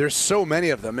 There's so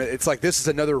many of them. It's like this is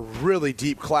another really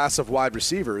deep class of wide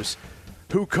receivers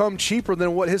who come cheaper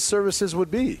than what his services would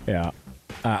be. Yeah.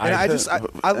 I look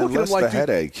at him like the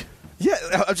headache. Yeah,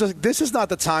 I'm just like, this is not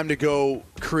the time to go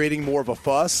creating more of a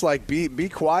fuss. Like, be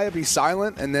quiet, be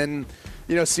silent, and then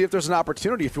see if there's an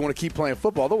opportunity if you want to keep playing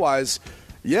football. Otherwise,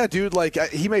 yeah, dude, like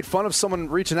he made fun of someone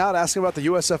reaching out asking about the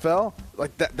USFL.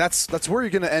 Like that's where you're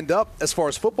going to end up as far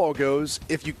as football goes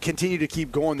if you continue to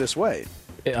keep going this way.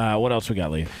 What else we got,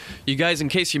 Lee? You guys, in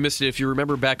case you missed it, if you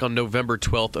remember back on November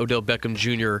 12th, Odell Beckham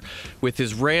Jr., with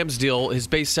his Rams deal, his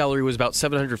base salary was about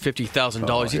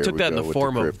 $750,000. He took that in the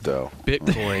form of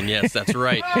Bitcoin. Yes, that's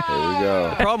right. There we go.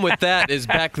 The problem with that is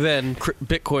back then,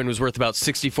 Bitcoin was worth about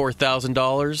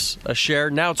 $64,000 a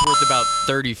share. Now it's worth about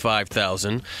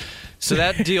 $35,000. So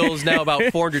that deal is now about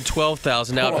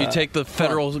 $412,000. Now, if you take the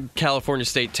federal California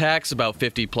state tax, about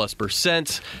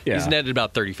 50+%, he's netted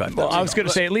about $35,000. Well, I was going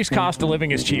to say at least cost of living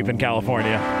is cheap in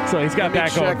California, so he's got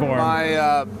that going for him.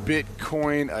 My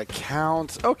Bitcoin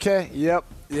account. Okay, yep.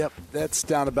 That's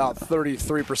down about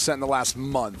 33% in the last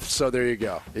month. So there you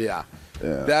go. Yeah.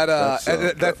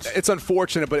 It's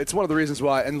unfortunate, but it's one of the reasons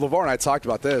why. And LeVar and I talked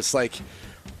about this. Like,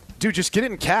 dude, just get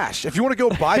it in cash. If you want to go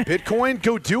buy Bitcoin,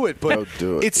 go do it. But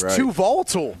it's right. too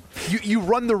volatile. You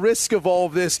run the risk of all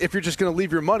of this if you're just going to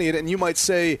leave your money in it. And you might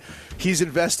say he's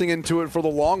investing into it for the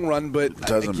long run, but it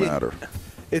doesn't matter.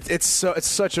 It's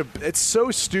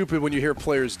so stupid when you hear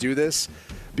players do this,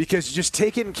 because you just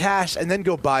take it in cash and then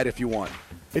go buy it if you want.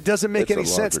 It doesn't make any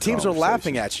sense. Teams are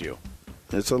laughing at you.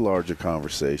 It's a larger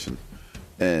conversation.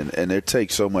 And it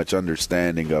takes so much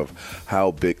understanding of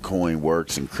how Bitcoin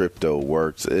works and crypto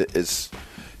works.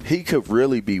 He could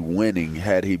really be winning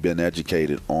had he been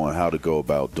educated on how to go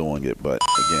about doing it. But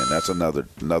again, that's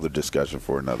another discussion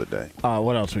for another day.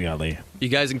 What else we got, Lee? You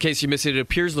guys, in case you missed it, it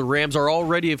appears the Rams are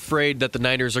already afraid that the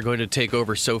Niners are going to take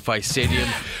over SoFi Stadium,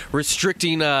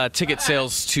 restricting ticket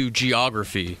sales to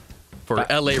geography for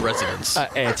LA residents.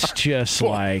 It's just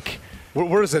like...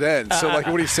 Where does it end? So, what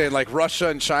are you saying? Like Russia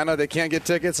and China, they can't get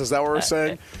tickets? Is that what we're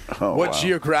saying? What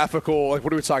geographical?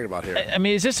 What are we talking about here? I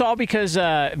mean, is this all because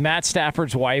Matt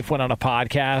Stafford's wife went on a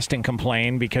podcast and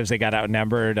complained because they got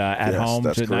outnumbered at home?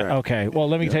 That's correct. Okay. Well,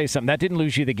 let me tell you something. That didn't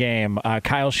lose you the game.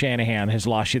 Kyle Shanahan has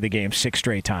lost you the game 6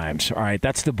 straight times. All right,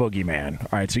 that's the boogeyman.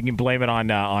 All right, so you can blame it on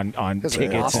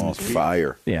tickets and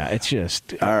fire. Yeah, it's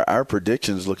just our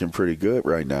prediction's looking pretty good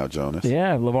right now, Jonas.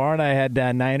 Yeah, LeVar and I had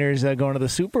Niners going to the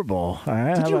Super Bowl. All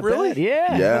right, Did you really? That? Yeah.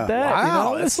 How about that?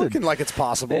 Wow, it's looking like it's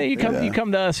possible. Yeah, you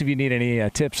come to us if you need any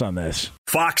tips on this.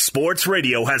 Fox Sports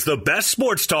Radio has the best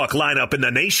sports talk lineup in the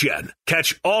nation.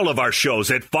 Catch all of our shows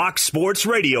at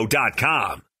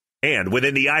foxsportsradio.com. And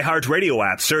within the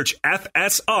iHeartRadio app, search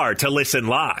FSR to listen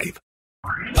live.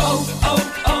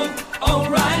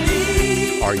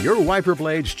 O'Reilly. Are your wiper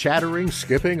blades chattering,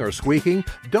 skipping, or squeaking?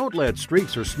 Don't let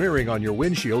streaks or smearing on your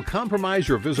windshield compromise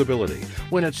your visibility.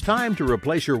 When it's time to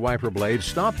replace your wiper blades,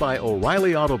 stop by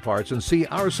O'Reilly Auto Parts and see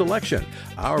our selection.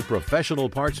 Our professional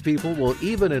parts people will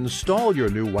even install your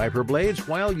new wiper blades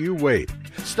while you wait.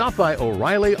 Stop by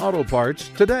O'Reilly Auto Parts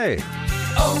today.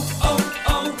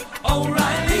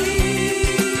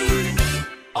 O'Reilly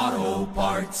Auto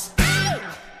Parts.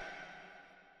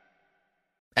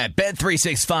 At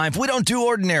Bet365, we don't do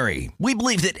ordinary. We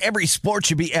believe that every sport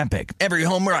should be epic. Every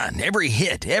home run, every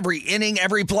hit, every inning,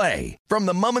 every play. From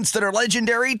the moments that are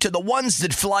legendary to the ones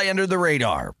that fly under the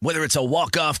radar. Whether it's a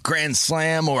walk-off grand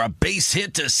slam or a base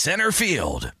hit to center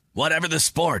field. Whatever the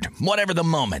sport, whatever the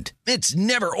moment, it's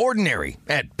never ordinary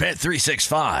at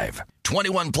Bet365.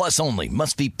 21 plus only.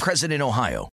 Must be present in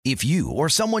Ohio. If you or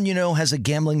someone you know has a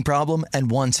gambling problem and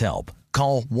wants help,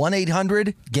 call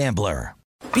 1-800-GAMBLER.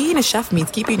 Being a chef means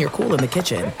keeping your cool in the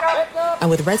kitchen. And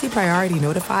with Resi Priority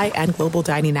Notify and Global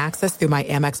Dining Access through my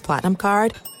Amex Platinum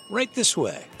card, right this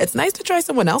way. It's nice to try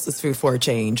someone else's food for a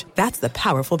change. That's the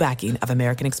powerful backing of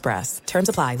American Express. Terms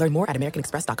apply. Learn more at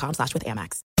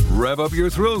americanexpress.com/withAmex. Rev up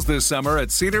your thrills this summer at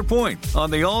Cedar Point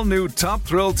on the all-new Top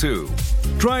Thrill 2.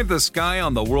 Drive the sky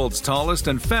on the world's tallest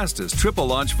and fastest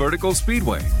triple-launch vertical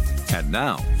speedway. And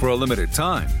now, for a limited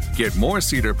time, get more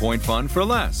Cedar Point fun for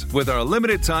less with our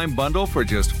limited-time bundle for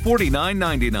just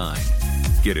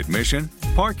 $49.99. Get admission,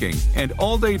 parking, and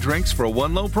all-day drinks for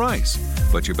one low price.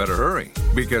 But you better hurry,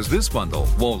 because this bundle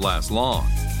won't last long.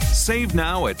 Save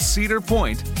now at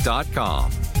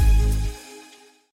cedarpoint.com.